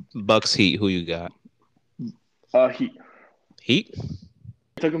 Bucks Heat. Who you got? He Heat.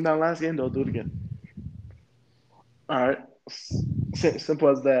 took him down last game. They'll do it again. All right. Simple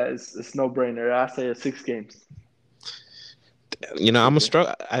as that. It's no brainer. I say it's 6 games. You know, I'm a Okay.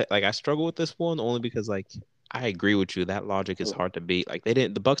 struggle. I struggle with this one only because I agree with you. That logic is Oh, hard to beat. Like the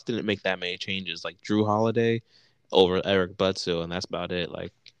Bucks didn't make that many changes. Like Drew Holiday over Eric Bledsoe, and that's about it.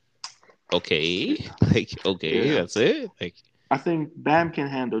 Like okay, okay, yeah. that's it. Like I think Bam can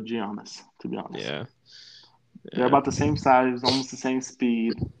handle Giannis, to be honest. yeah, They're yeah. about the same size, almost the same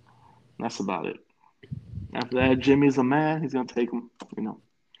speed. That's about it. After that, Jimmy's a man. He's gonna take him. You know,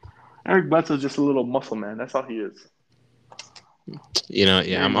 Eric Bledsoe's just a little muscle man. That's all he is. You know,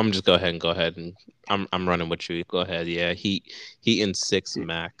 There yeah. ain't I'm nothing. just go ahead and I'm running with you. Go ahead. Yeah, Heat in 6 He,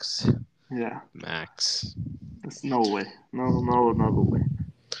 max. yeah, Max. there's no way. No, another way.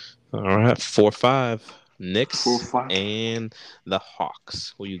 All right, 4-5. 4, Knicks 5. and the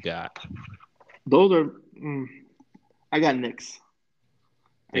Hawks. Who you got? Those are. I got Knicks.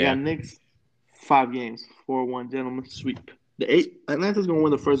 I Yeah. got Knicks. 5 games, 4-1 gentlemen sweep. The eight Atlanta's gonna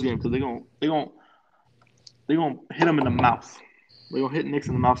win the first game because they're gonna hit them in the mouth. They're gonna hit Knicks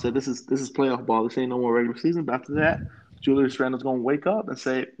in the mouth. Say this is playoff ball. This ain't no more regular season. But after that, Julius Randle's gonna wake up and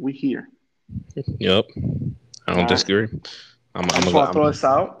say we here. Yep. I All don't right. disagree. I I'm just a, want to I'm throw this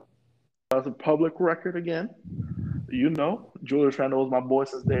out as a public record again. Julius Randle was my boy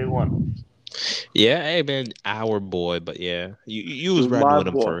since day one. Yeah, hey man, our boy, but yeah, you He was was riding my with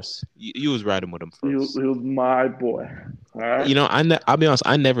him boy. first. You was riding with him He first. was my boy. All right. You know, I'll be honest,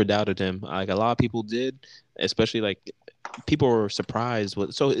 I never doubted him. Like a lot of people did, especially like people were surprised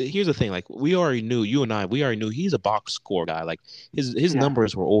with. So here's the thing: like we already knew, you and I, we already knew he's a box score guy. Like his Yeah.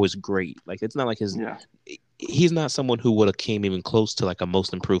 numbers were always great. Like it's not like Yeah. he's not someone who would have came even close to like a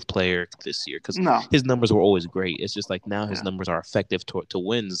most improved player this year because No. his numbers were always great. It's just like now his Yeah. numbers are effective to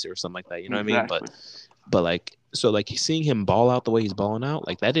wins or something like that. You know what I mean? Exactly. But like so like seeing him ball out the way he's balling out,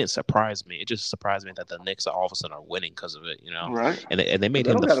 like that didn't surprise me. It just surprised me that the Knicks all of a sudden are winning because of it, you know. Right. And they made Because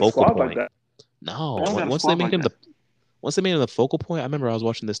they him don't the got a focal squad like point. that. No, They don't got a once they squad made like him that. the focal point, I remember I was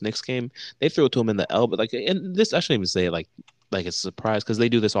watching this Knicks game. They threw it to him in the elbow, like, and this I shouldn't even say it like it's a surprise because they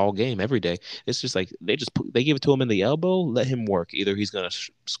do this all game every day. It's just like they give it to him in the elbow, let him work. Either he's gonna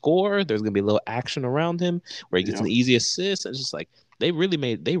score, there's gonna be a little action around him where he gets an Yep. easy assist. It's just like they really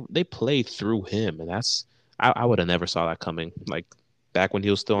made they played through him, and that's I would have never saw that coming. Like back when he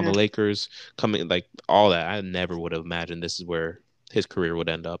was still on the Yeah. Lakers, coming like all that, I never would have imagined this is where his career would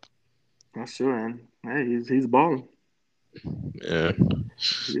end up. That's sure, man. Hey, he's balling. Yeah.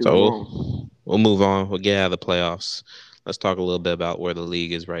 He's balling. So we'll move on. We'll get out of the playoffs. Let's talk a little bit about where the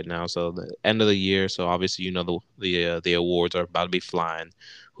league is right now. So the end of the year. So obviously you know the awards are about to be flying.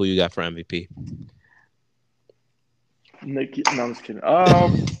 Who you got for MVP? Nick, no, I'm just kidding.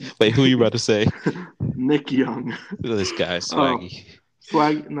 Wait, who you about to say? Nick Young. Look at this guy, Oh, Swaggy.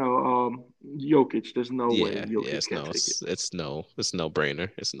 Swag. No, Jokic. There's no way Yeah, Jokic can't take it. it's no brainer.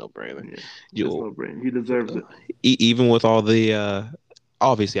 It's no brainer. Yeah, it's You no brain. He deserves it. even with all the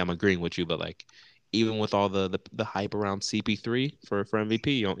obviously I'm agreeing with you, but like even with all the hype around CP3 for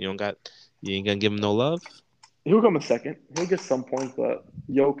MVP, you ain't gonna give him no love. He'll come in second. He'll get some points, but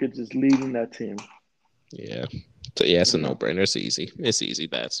Jokic is leading that team. Yeah. So yeah, it's a You no know brainer. It's easy. It's easy.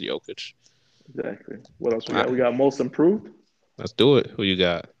 That's Jokic. exactly. What else we All got? We right, got most improved. let's do it. Who you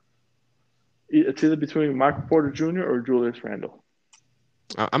got? It's either between Michael Porter Jr. or Julius Randle.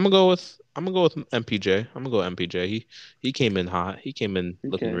 I'm gonna go with MPJ. I'm gonna go MPJ. He came in hot. He came in He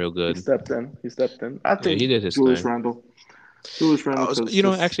looking came. real He good. stepped in. He stepped in. I Yeah, think he did his Julius thing. Randle. Julius Randle, because You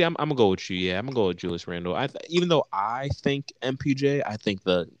know, just actually, I'm gonna go with you. Yeah, I'm gonna go with Julius Randle. Even though I think MPJ, I think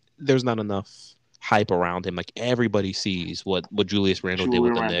there's not enough hype around him. Like everybody sees what Julius Randle did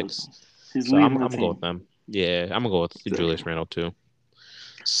with Julius the Randle. Knicks. He's So leading the I'm gonna go with team. them. Yeah, I'm gonna go with Julius Exactly. Randle too.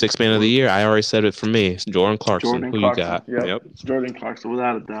 Six man of the Well, year. I already said it for me. It's Jordan Clarkson. Jordan Who you Clarkson. got? Yep, Yep. it's Jordan Clarkson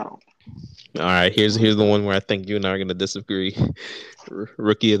without a doubt. All right. Without a Here's the doubt. one where I think you and I are gonna disagree.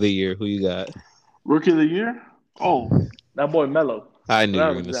 Rookie of the year. Who you got? Rookie of the year? Oh, that boy Melo. I knew you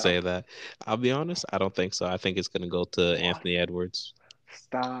were Without a gonna doubt. say that. I'll be honest. I don't think so. I think it's gonna go to What? Anthony Edwards.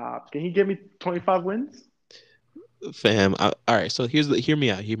 Stop. Can he give me 25 wins? Fam. All right. So hear me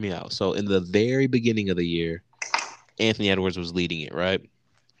out. Hear me out. So in the very beginning of the year, Anthony Edwards was leading it, right?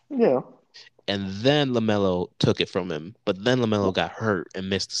 Yeah. And then LaMelo took it from him. But then LaMelo got hurt and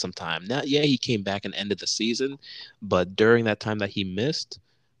missed some time. Now, yeah, he came back and ended the season, but during that time that he missed,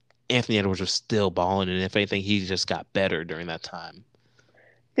 Anthony Edwards was still balling, and if anything, he just got better during that time.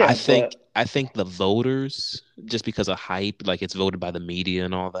 I Yeah, think but I think the voters, just because of hype, like it's voted by the media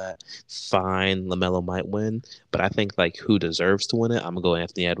and all that, fine, LaMelo might win. But I think like who deserves to win it, I'm gonna go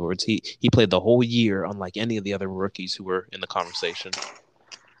Anthony Edwards. He played the whole year, unlike any of the other rookies who were in the conversation.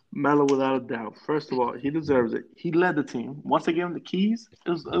 Melo, without a doubt. First of all, he deserves it. He led the team. Once they gave him the keys, it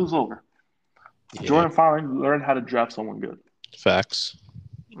was over. Yeah, Jordan finally learned how to draft someone good. facts.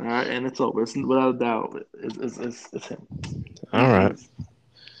 All right, and it's over. It's without a doubt. It's him. All right.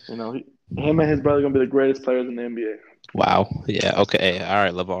 He's him and his brother gonna be the greatest players in the NBA. Wow. Yeah. Okay. All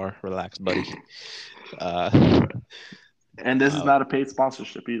right, LeVar, relax, buddy. Uh, And this is uh, not a paid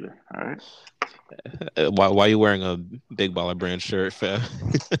sponsorship either. All right. why are you wearing a Big Baller Brand shirt, fam?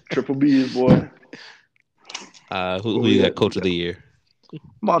 Triple B's, boy. Who What we you got got? Coach of the Year?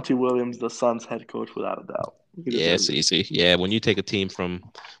 Monty Williams, the Suns head coach, without a doubt. He Yeah, deserves it's it. easy. Yeah, when you take that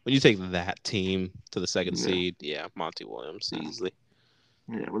team to the second Yeah. seed, yeah, Monty Williams easily.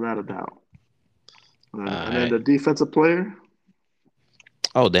 Yeah, without a doubt. All And then right. the defensive player.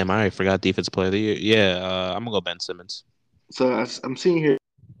 Oh damn, I already forgot defensive player of the year. Yeah, I'm gonna go Ben Simmons. So I'm seeing here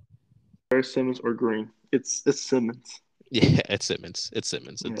Simmons or Green. It's Simmons. Yeah, it's Simmons. It's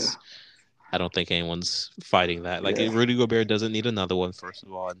Simmons. Yeah, I don't think anyone's fighting that. Like yeah, Rudy Gobert doesn't need another one, first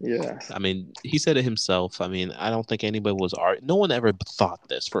of all. And, yeah. I mean, he said it himself. I mean, I don't think anybody was no one ever thought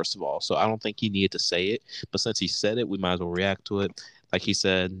this, first of all. So I don't think he needed to say it. But since he said it, we might as well react to it. Like he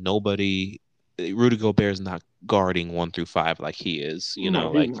said, Rudy Gobert is not guarding 1 through 5 like he is.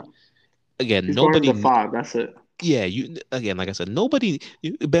 No, he's Like not. again, He's guarding the nobody. five. That's it. Yeah, you again, like I said,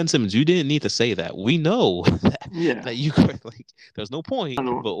 Ben Simmons, you didn't need to say that. We know Yeah. that you like. There's no point,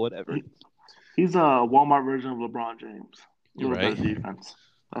 but whatever. He's a Walmart version of LeBron James. Give a Right. better defense.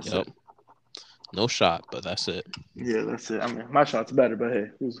 That's Yep. it. No shot, but that's it. Yeah, that's it. I mean, my shot's better, but hey,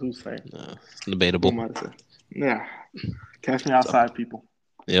 who's saying? It's debatable. Who am I to say? Yeah. Catch me So, outside, people.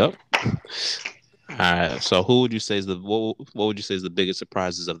 yep. All right. So, who would you say is what would you say is the biggest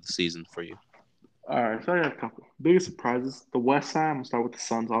surprises of the season for you? All right, so I got a couple. Biggest surprises. The West Side, I'm going to start with the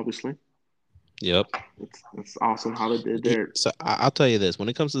Suns, obviously. Yep. It's awesome how they did there. So I'll tell you this: when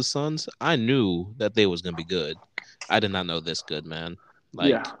it comes to the Suns, I knew that they was gonna be good. I did not know this good, man. Like,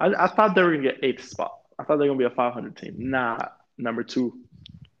 yeah, I thought they were going to get 8th spot. I thought they were going to be a 500 team. Not number 2.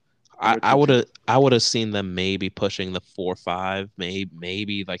 I would have seen them maybe pushing the 4-5,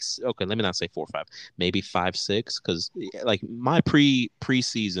 maybe like okay, let me not say 4-5, maybe 5-6, because like my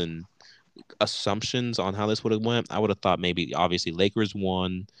preseason assumptions on how this would have went, I would have thought maybe obviously Lakers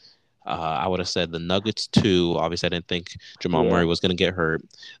 1. I would have said the Nuggets 2. Obviously, I didn't think Jamal Murray was going to get hurt.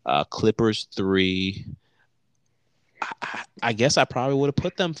 Clippers 3. I guess I probably would have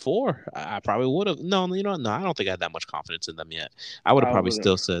put them 4. I probably would have. No, no, I don't think I had that much confidence in them yet. I would have probably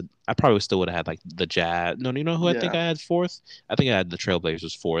still said. I probably still would have had like the Jazz. No, you know who I think I had 4th? I think I had the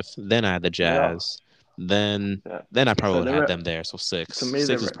Trailblazers 4th. Then I had the Jazz. Yeah. Then I probably would have had them there. So 6. 6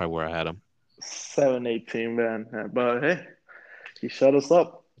 is probably where I had them. 7-8 man. But hey, he shut us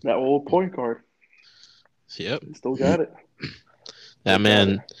up. That old point guard. Yep. He still got it. Yeah,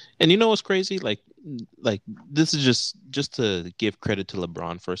 man. And you know what's crazy? Like this is just to give credit to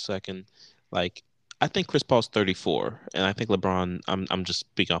LeBron for a second. Like I think Chris Paul's 34, and I think LeBron. I'm just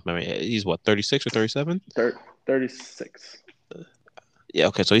speaking off memory. He's what, 36 or 37? 36. Yeah.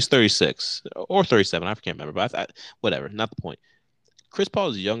 Okay. So he's 36 or 37. I can't remember, but whatever. Not the point. Chris Paul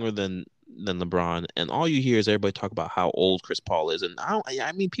is younger than LeBron, and all you hear is everybody talk about how old Chris Paul is. And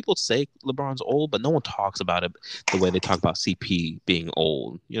I mean, people say LeBron's old, but no one talks about it the way they talk about CP being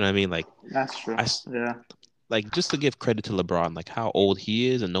old. You know what I mean? Like that's true. Yeah. Like just to give credit to LeBron, like how old he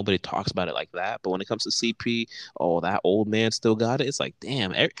is, and nobody talks about it like that. But when it comes to CP, oh, that old man still got it. It's like,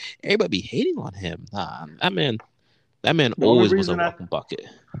 damn, everybody be hating on him. Nah, that man always was a walking bucket.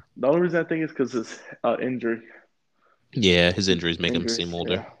 The only reason I think is because his injury. Yeah, his injuries make him seem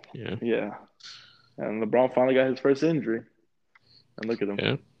older. Yeah. And LeBron finally got his first injury. And look at him.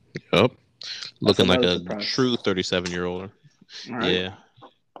 Yeah. Yep. Looking like a true 37-year-old. Right. Yeah.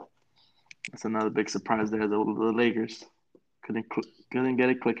 That's another big surprise there. The Lakers couldn't get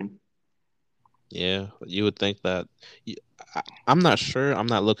it clicking. Yeah, you would think that. I'm not sure. I'm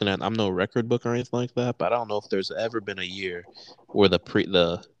no record book or anything like that, but I don't know if there's ever been a year where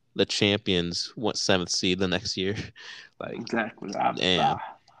the champions went 7th seed the next year. Like exactly. Damn.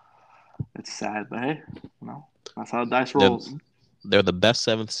 It's sad, but hey, that's how dice rolls. They're the best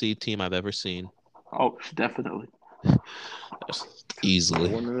 7th seed team I've ever seen. Oh, definitely. Easily.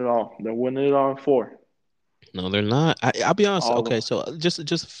 They're winning it all in 4. No, they're not. I'll be honest. Okay, so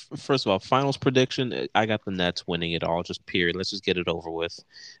just first of all, finals prediction. I got the Nets winning it all. Just period. Let's just get it over with.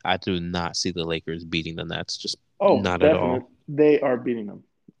 I do not see the Lakers beating the Nets. Just not definitely. At all. They are beating them.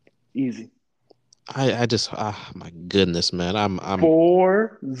 Easy. I just my goodness, man. I'm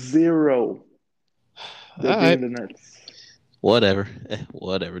 4-0. They're all right. beating the Nets. Whatever.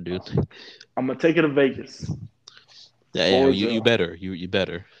 Whatever, dude. I'm gonna take it to Vegas. Yeah, yeah, Four you zero. better. You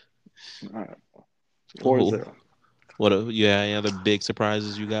better. All right. Four Oh, zero. yeah, any other big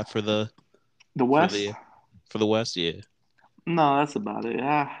surprises you got The for West? the for the West? Yeah. No, that's about it.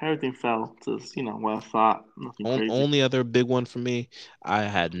 Everything fell to what I thought. Nothing crazy. Only other big one for me, I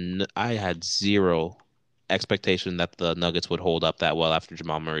had zero expectation that the Nuggets would hold up that well after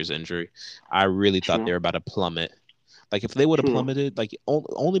Jamal Murray's injury. I really thought they True. were about to plummet. Like if they would have True. plummeted, like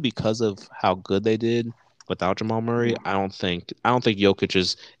only because of how good they did without Jamal Murray, Yeah. I don't think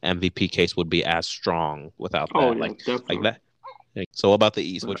Jokic's MVP case would be as strong without Oh that. yeah, Like definitely. that. So what about the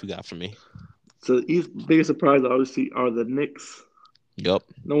East? What you Facts. got for me? So the East biggest surprise obviously are the Knicks. Yup,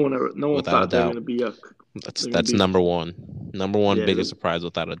 No one without a thought they were doubt. gonna be a. That's They're gonna that's be number one. Number one yeah. biggest The surprise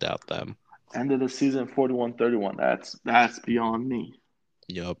without a doubt. Them. end of the season 41-31. That's beyond me.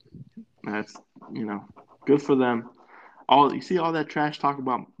 Yup. That's you know good for them. All you see all that trash talk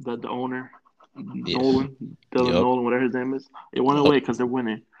about the owner Yeah. Dylan Yup. Nolan, whatever his name is. It went Yup. away because they're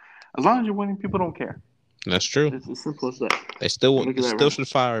winning. As long as you're winning, people don't care. That's true. It's as simple as that. They still And look they at that still right. should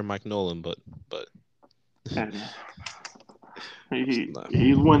fire Mike Nolan, but And nah.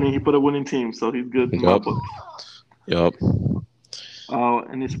 he's winning. He put a winning team, so he's good in my Yup. books. Yup.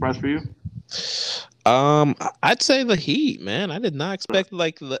 Any surprise for you? I'd say the Heat, man. I did not expect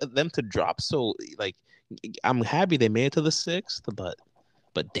like them to drop so like. I'm happy they made it to the sixth, but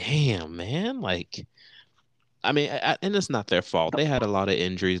damn, man, like I mean, and it's not their fault. They had a lot of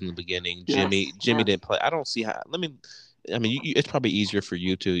injuries in the beginning. Jimmy Yes, Jimmy yes. didn't play. I don't see how. I mean, it's probably easier for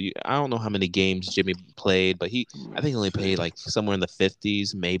you to. I don't know how many games Jimmy played, but I think he only Let's see. played like somewhere in the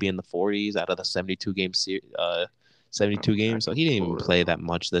 50s, maybe in the 40s out of the 72 Okay, I games. So can he didn't even pull it play up. that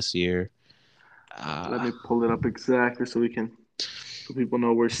much this year. Let Uh, me pull it up exactly so people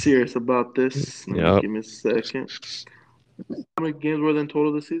know we're serious about this. Let me yep, give me a second. How many games were there in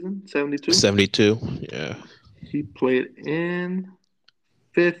total this season? 72. 72. Yeah, He played in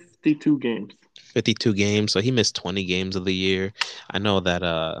 52 games. 52 games. So he missed 20 games of the year. I know that.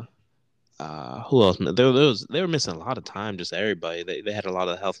 Who else? They were missing a lot of time. Just everybody. They had a lot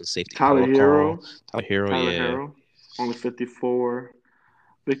of health and safety Tyler protocol. Hero, Tyler Hero, Tyler yeah, Hero, only 54.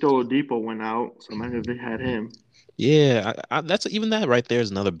 Victor Oladipo went out, so imagine if they had him. yeah. That's even that right there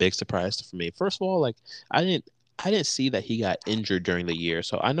is another big surprise for me. First of all, like I didn't I didn't see that he got injured during the year,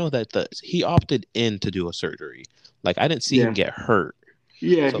 so I know that he opted in to do a surgery. Like I didn't see him Yeah, get hurt.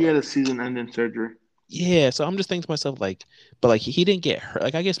 yeah, he So had a season-ending surgery. yeah, so I'm just thinking to myself like, but like he didn't get hurt.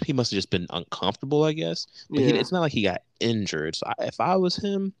 Like I guess he must have just been uncomfortable, I guess. But Yeah, it's not like he got injured. So if I was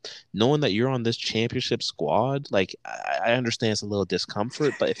him, knowing that you're on this championship squad, like I understand it's a little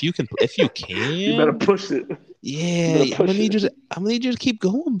discomfort, but if you you better can, push it. You better yeah, push it. I'm gonna need you to keep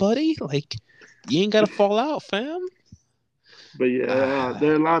going, buddy. Like you ain't gotta fall out, fam. But yeah,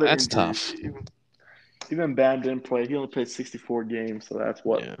 there are a lot of That's injuries. tough. Even Bam didn't play. He only played 64 games, so that's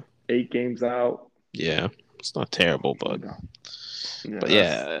what Yeah, 8 games out. yeah. It's not terrible, You know, yeah, but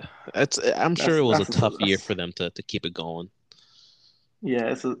yeah, I'm sure it was a tough year that's for them to keep it going.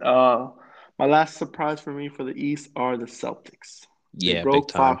 yeah. My last surprise for me for the East are the Celtics. They Yeah, big broke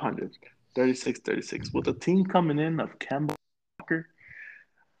time. 500, 36-36. With the team coming in of Kemba Walker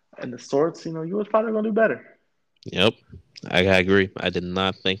and the sorts, you was probably gonna do better. Yep, I agree. I did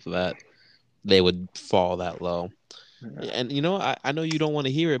not think that they would fall that low. Yeah. And I know you don't want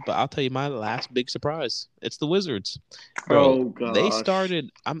to hear it, but I'll tell you my last big surprise. It's the Wizards, bro. Oh They gosh.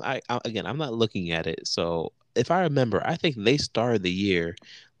 started. Again, I'm not looking at it. So if I remember, I think they started the year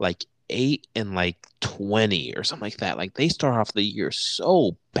like 8 and like 20 or something like that. Like they start off the year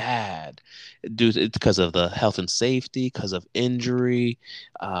so bad, due to, because of the health and safety, because of injury.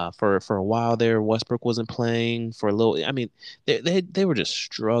 For a while there, Westbrook wasn't playing for a little. I mean, they were just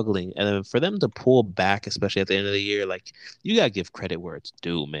struggling, and then for them to pull back, especially at the end of the year, like you gotta give credit where it's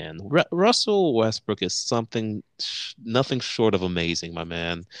due, man. Russell Westbrook is nothing short of amazing, my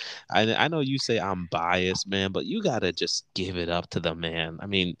man. I know you say I'm biased, man, but you gotta just give it up to the man. I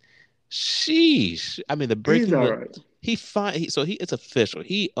mean, sheesh. I mean, the He's breaking all the right. it's official.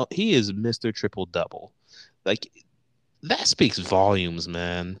 He is Mr. Triple Double. Like that speaks volumes,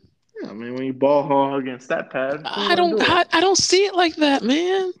 man. Yeah, I mean, when you ball hog against that pad, who ain't I gonna don't do it? I, I don't see it like that,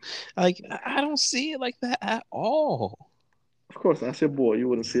 man. Like I don't see it like that at all. Of course, that's your boy. You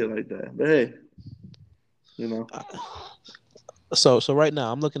wouldn't see it like that. But hey, you know, So right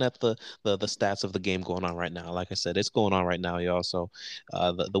now I'm looking at the stats of the game going on right now. Like I said, it's going on right now, y'all. So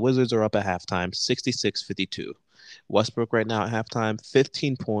the Wizards are up at halftime, 66-52. Westbrook right now at halftime,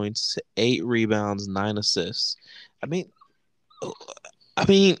 15 points, 8 rebounds, 9 assists. I mean, I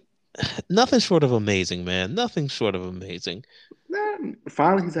mean, nothing short of amazing, man. Nothing short of amazing.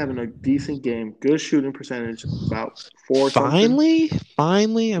 Finally, he's having a decent game. Good shooting percentage, about four something. Finally.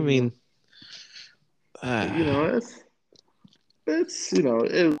 I You know, mean, you know, it's it's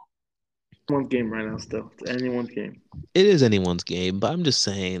anyone's game right now. Still, it's anyone's game. it is anyone's game, but I'm just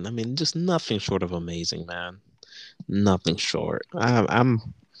saying. I mean, just nothing short of amazing, man. Nothing short. I'm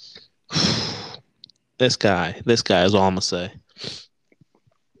This guy is all I'm gonna say.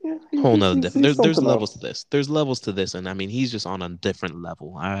 Yeah, Whole nother different. he's There's something levels to else. this. There's levels to this, and I mean, he's just on a different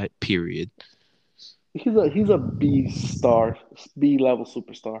level. All right, period. He's a B star, B level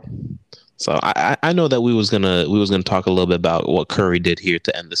superstar. So I know that we was gonna talk a little bit about what Curry did here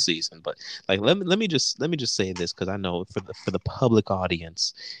to end the season, but like let me just say this because I know for the public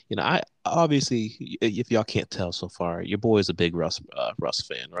audience, you know, I obviously if y'all can't tell so far, your boy is a big Russ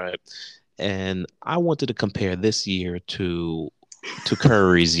fan, right? And I wanted to compare this year to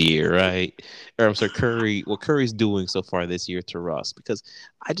Curry's year, right? Or I'm sorry, what Curry's doing so far this year to Russ, because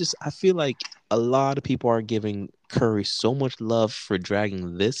I feel like a lot of people are giving Curry so much love for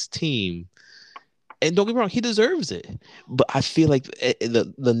dragging this team. And don't get me wrong, he deserves it. But I feel like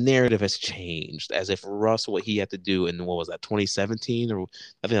the narrative has changed, as if Russ, what he had to do in what was that 2017 or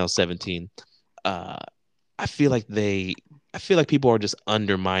I think that was 17. Uh, I feel like I feel like people are just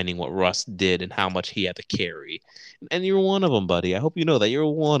undermining what Russ did and how much he had to carry. And you're one of them, buddy. I hope you know that you're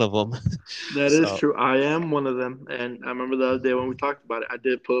one of them. That is So true. I am one of them, and I remember the other day when we talked about it. I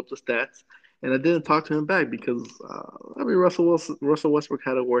did pull up the stats, and I didn't talk to him back because I mean Russell Westbrook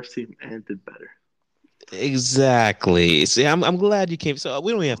had a worse team and did better. exactly. See, I'm glad you came. So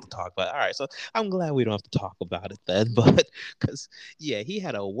we don't even have to talk about it. All right. So I'm glad we don't have to talk about it then. But because yeah, he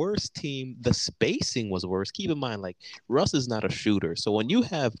had a worse team. The spacing was worse. Keep in mind, like Russ is not a shooter. So when you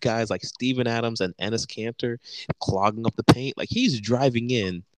have guys like Steven Adams and Ennis Cantor clogging up the paint, like he's driving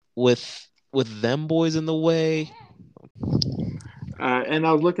in with them boys in the way. And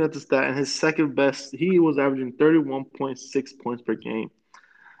I was looking at the stat, and his second best, he was averaging 31.6 points per game.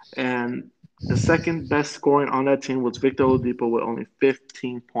 And the second best scoring on that team was Victor Oladipo with only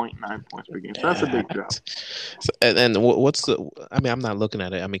 15.9 points per game. So that's a big drop. So, and what's the? I mean, I'm not looking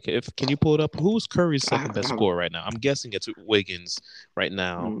at it. I mean, if can you pull it up? Who's Curry's second best scorer right now? I'm guessing it's Wiggins right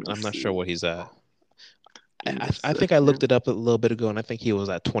now. Let me I'm not sure see. what he's at. Give me a I think I looked second. it up a little bit ago, and I think he was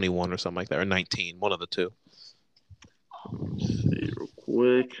at 21 or something like that, or 19, one of the two. Let me see real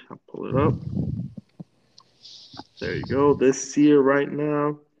quick. I'll pull it up. There you go. This year, right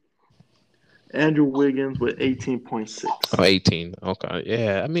now, Andrew Wiggins with 18.6. Oh, 18. Okay,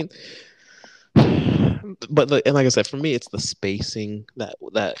 yeah. I mean, but and like I said, for me, it's the spacing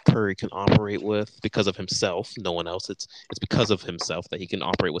that Curry can operate with because of himself. No one else. It's because of himself that he can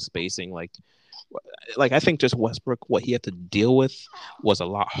operate with spacing. Like I think just Westbrook, what he had to deal with was a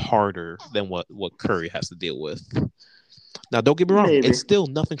lot harder than what Curry has to deal with. Now, don't get me wrong, it's Maybe. still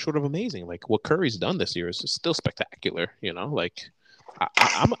nothing short of amazing. Like what Curry's done this year is still spectacular. You know, like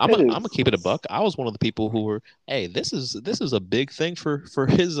It I'm gonna is. keep it a buck. I was one of the people who were, hey, this is a big thing for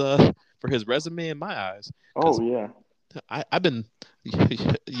his resume in my eyes Oh, because yeah. I've been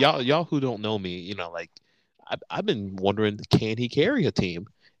y'all who don't know me, you know, like I've been wondering, can he carry a team?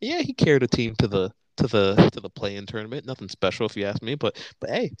 Yeah, he carried a team to the play-in tournament. Nothing special if you ask me, but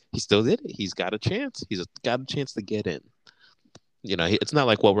hey, he still did it. He's got a chance. Got a chance to get in. You know, it's not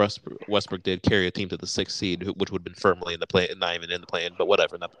like what Westbrook did, carry a team to the sixth seed, which would have been firmly in the play, not even in the play-in. But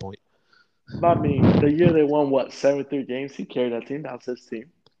whatever, not the point. But I mean, the year they won, what, 73 games? He carried that team. That was his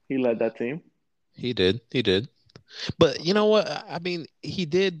team. He led that team. He did. But you know what? I mean, he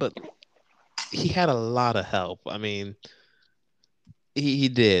did, but he had a lot of help. I mean, he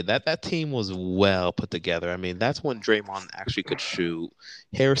did. That team was well put together. I mean, that's when Draymond actually could shoot.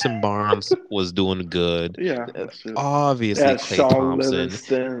 Harrison Barnes was doing good. Yeah, that's true. They Obviously, had Klay Sean Thompson.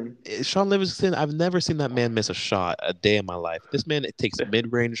 Livingston. Sean Livingston, I've never seen that man miss a shot a day in my life. This man, it takes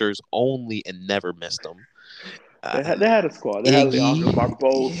mid-rangers only and never missed them. They had a squad. They had Leandro Iggy,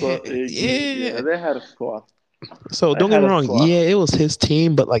 Barbosa, yeah, Iggy. Yeah, yeah. they had a squad. So They don't get had me a wrong. squad. Yeah, it was his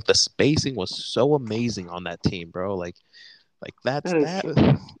team, but like the spacing was so amazing on that team, bro. Like That is true.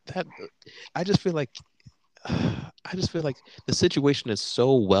 that. I just feel like I just feel like the situation is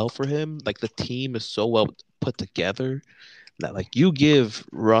so well for him. Like the team is so well put together that like you give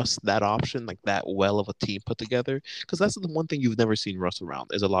Russ that option, like that well of a team put together, because that's the one thing you've never seen Russ around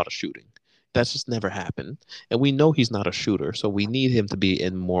is a lot of shooting. That's just never happened, and we know he's not a shooter, so we need him to be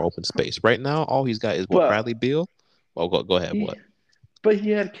in more open space. Right now, all he's got is what Well, Bradley Beal. Well, go ahead. he What but he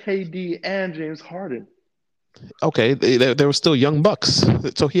had KD and James Harden. Okay, they were still young bucks.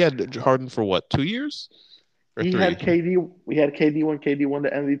 So he had Harden for what, 2 years or He had three? KD. We had KD when KD won the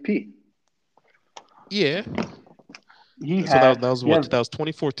MVP. Yeah. He So had that was he what, had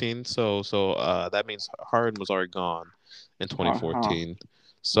 2014. So that means Harden was already gone in uh-huh. 2014.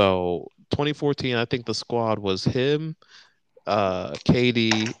 So 2014, I think the squad was him,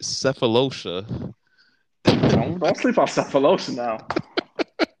 KD, Cephalosha, Don't sleep on Cephalosha now.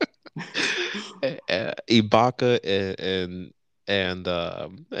 Ibaka,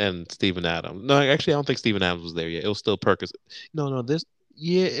 and Steven Adams. No, actually, I don't think Steven Adams was there yet. It was still Perkins. No, no, this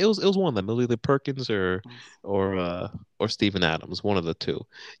yeah, it was one of them. It was either Perkins or uh or Steven Adams, one of the two.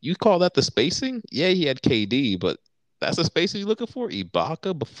 You call that the spacing? Yeah, he had KD, but that's the spacing you're looking for.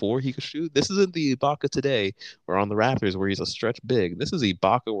 Ibaka before he could shoot. This isn't the Ibaka today or on the Raptors where he's a stretch big. This is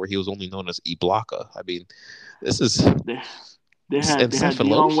Ibaka where he was only known as Ibaka. I mean, this is They they and had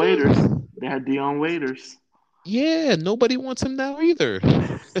Dion Waiters. Cephalosha. They had Dion Waiters. Yeah, nobody wants him now either.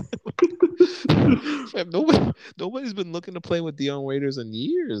 Fam, nobody's been looking to play with Dion Waiters in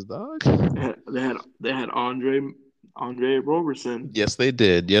years, dog. They had Andre Roberson. Yes, they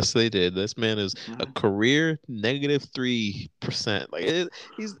did. Yes, they did. This man is a Uh, career -3%. Like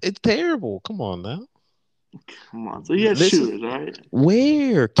it's terrible. Come on now. Come on, so he had This is shooters, right?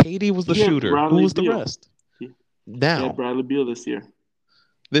 where Katie was the He had shooter. Who Bradley was the Beal. rest? He, he had Now, Bradley Beal this year.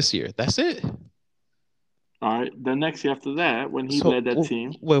 this year. That's it. All right. The next year after that, when he So led that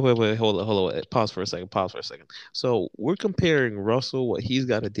team, wait, hold on. Pause for a second. Pause for a second. So we're comparing Russell, what he's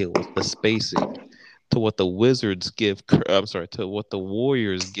got to deal with, the spacing, to what the Wizards give. I'm sorry, to what the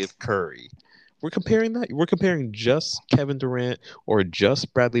Warriors give Curry. We're comparing that. We're comparing just Kevin Durant or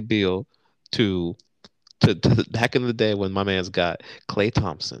just Bradley Beal to to back in the day when my man's got Klay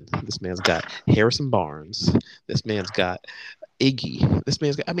Thompson. This man's got Harrison Barnes. This man's got Iggy. This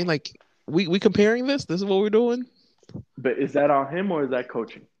man's got. I mean, like we comparing this. This is what we're doing. but is that on him or is that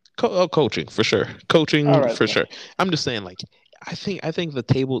coaching? Coaching for sure. All Coaching right for then. sure. I'm just saying, like, I think the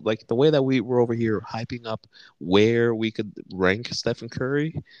table, like the way that we were over here hyping up where we could rank Stephen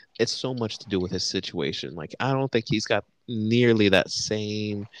Curry, it's so much to do with his situation. Like, I don't think he's got nearly that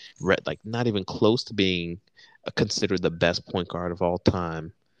same, like, not even close to being considered the best point guard of all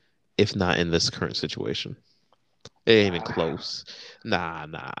time, if not in this current situation. It ain't even close. Nah,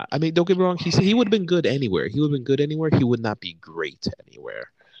 nah. I mean, don't get me wrong. He would have been good anywhere. He would have been good anywhere. He would not be great anywhere.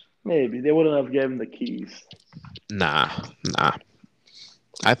 Maybe they wouldn't have given him the keys. Nah, nah.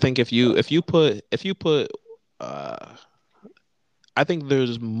 I think if you put uh I think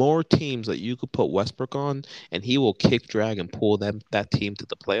there's more teams that you could put Westbrook on and he will kick drag and pull that team to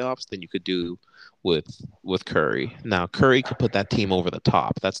the playoffs than you could do with Curry. Now Curry could put that team over the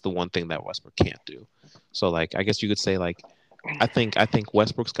top. That's the one thing that Westbrook can't do. So like I guess you could say like I think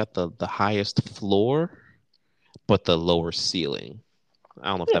Westbrook's got the highest floor but the lower ceiling. I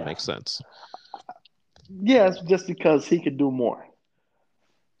don't know if that Yeah. makes sense. Yes, just because he could do more.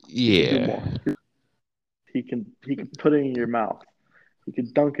 He could do Yeah. more. He can put it in your mouth. He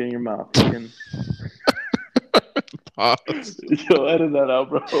can dunk it in your mouth. He can. Pause. Yo, edit that out,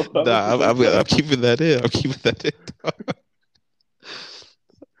 bro. I don't Nah, think that's I'm funny. keeping that in. I'm keeping that in.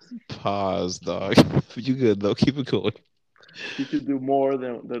 Pause, dog. You good though? Keep it going. He could do more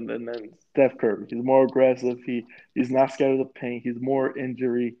than Steph Curry. He's more aggressive. He's not scared of the paint. He's more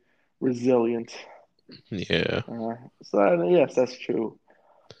injury resilient. Yeah, So yes, that's true.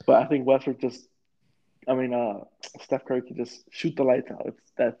 But I think Westbrook just. I mean, Steph Curry can just shoot the lights out.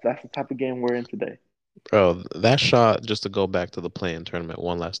 That's the type of game we're in today. bro. That shot. Just to go back to the playing tournament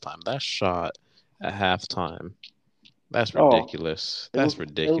one last time. That shot at halftime. That's Oh, ridiculous. it That's was it was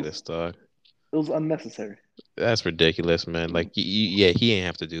ridiculous, dog. it was unnecessary. That's ridiculous, man. Like, yeah, he ain't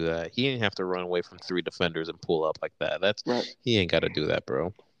have to do that. He ain't have to run away from three defenders and pull up like that. Right. He ain't got to do that,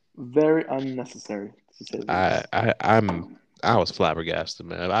 bro. Very unnecessary to say the I, least. I, I'm, I was flabbergasted,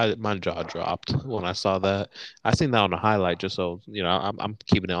 man. My jaw dropped when I saw that. I seen that on the highlight, just so I'm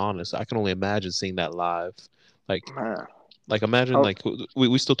keeping it honest. I can only imagine seeing that live. Like, Man. imagine Oh, like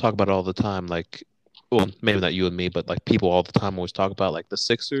we still talk about it all the time. Like, well, maybe not you and me, but like people all the time always talk about like the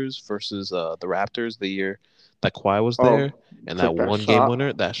Sixers versus the Raptors the year that Kawhi was there oh, and that took that one game shot.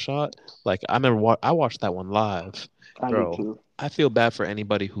 winner, that shot. Like, I remember I watched that one live, I did bro. too. I feel bad for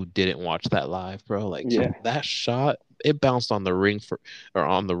anybody who didn't watch that live, bro. Like Yeah. that shot, it bounced on the ring or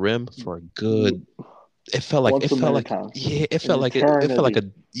on the rim for a good. It felt like One too many times. yeah. It An felt like it felt like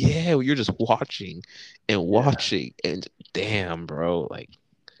eternity. a yeah. You're just watching and Yeah. watching and damn, bro. Like,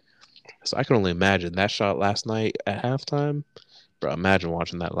 so I can only imagine that shot last night at halftime, bro. Imagine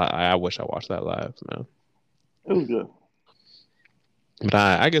watching that live. I wish I watched that live, man. It was good.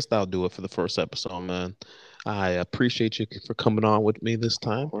 But I guess that'll do it for the first episode, man. I appreciate you for coming on with me this Of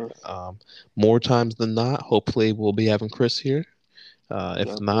time. course. More times than not, hopefully we'll be having Chris here. If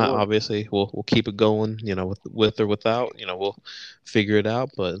Yes, not, Lord. obviously we'll keep it going. With or without, we'll figure it out.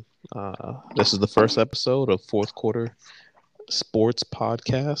 But this is the first episode of fourth quarter sports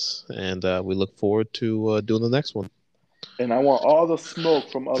podcast, and we look forward to doing the next one. And I want all the smoke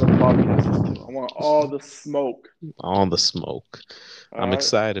from other podcasters too. I want all the smoke. On the smoke. All I'm right.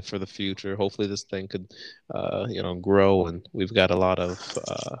 excited for the future. Hopefully, this thing could, grow, and we've got a lot of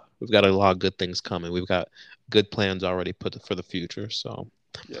good things coming. We've got good plans already put for the future. So,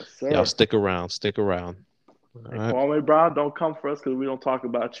 Yes, y'all sir. stick around. Stick around. All And right. Kwame Brown, don't come for us because we don't talk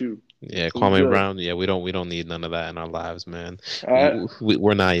about you. Yeah, So we Kwame good. Brown. Yeah, we don't need none of that in our lives, man. All right.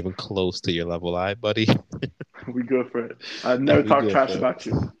 We're not even close to your level, all right, buddy. We good for it. I never We talk good, trash fam. about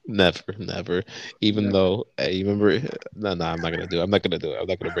you. Never, never. Even Never. though, hey, you remember? No, no, I'm not gonna do it. I'm not gonna do it. I'm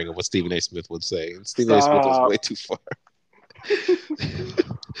not gonna bring up what Stephen A. Smith would say. Stephen A. Smith was way Stop. too far.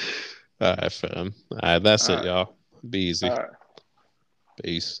 All right, fam. All right, that's All it, right. y'all. Be All easy. right.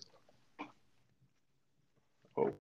 Peace. Oh.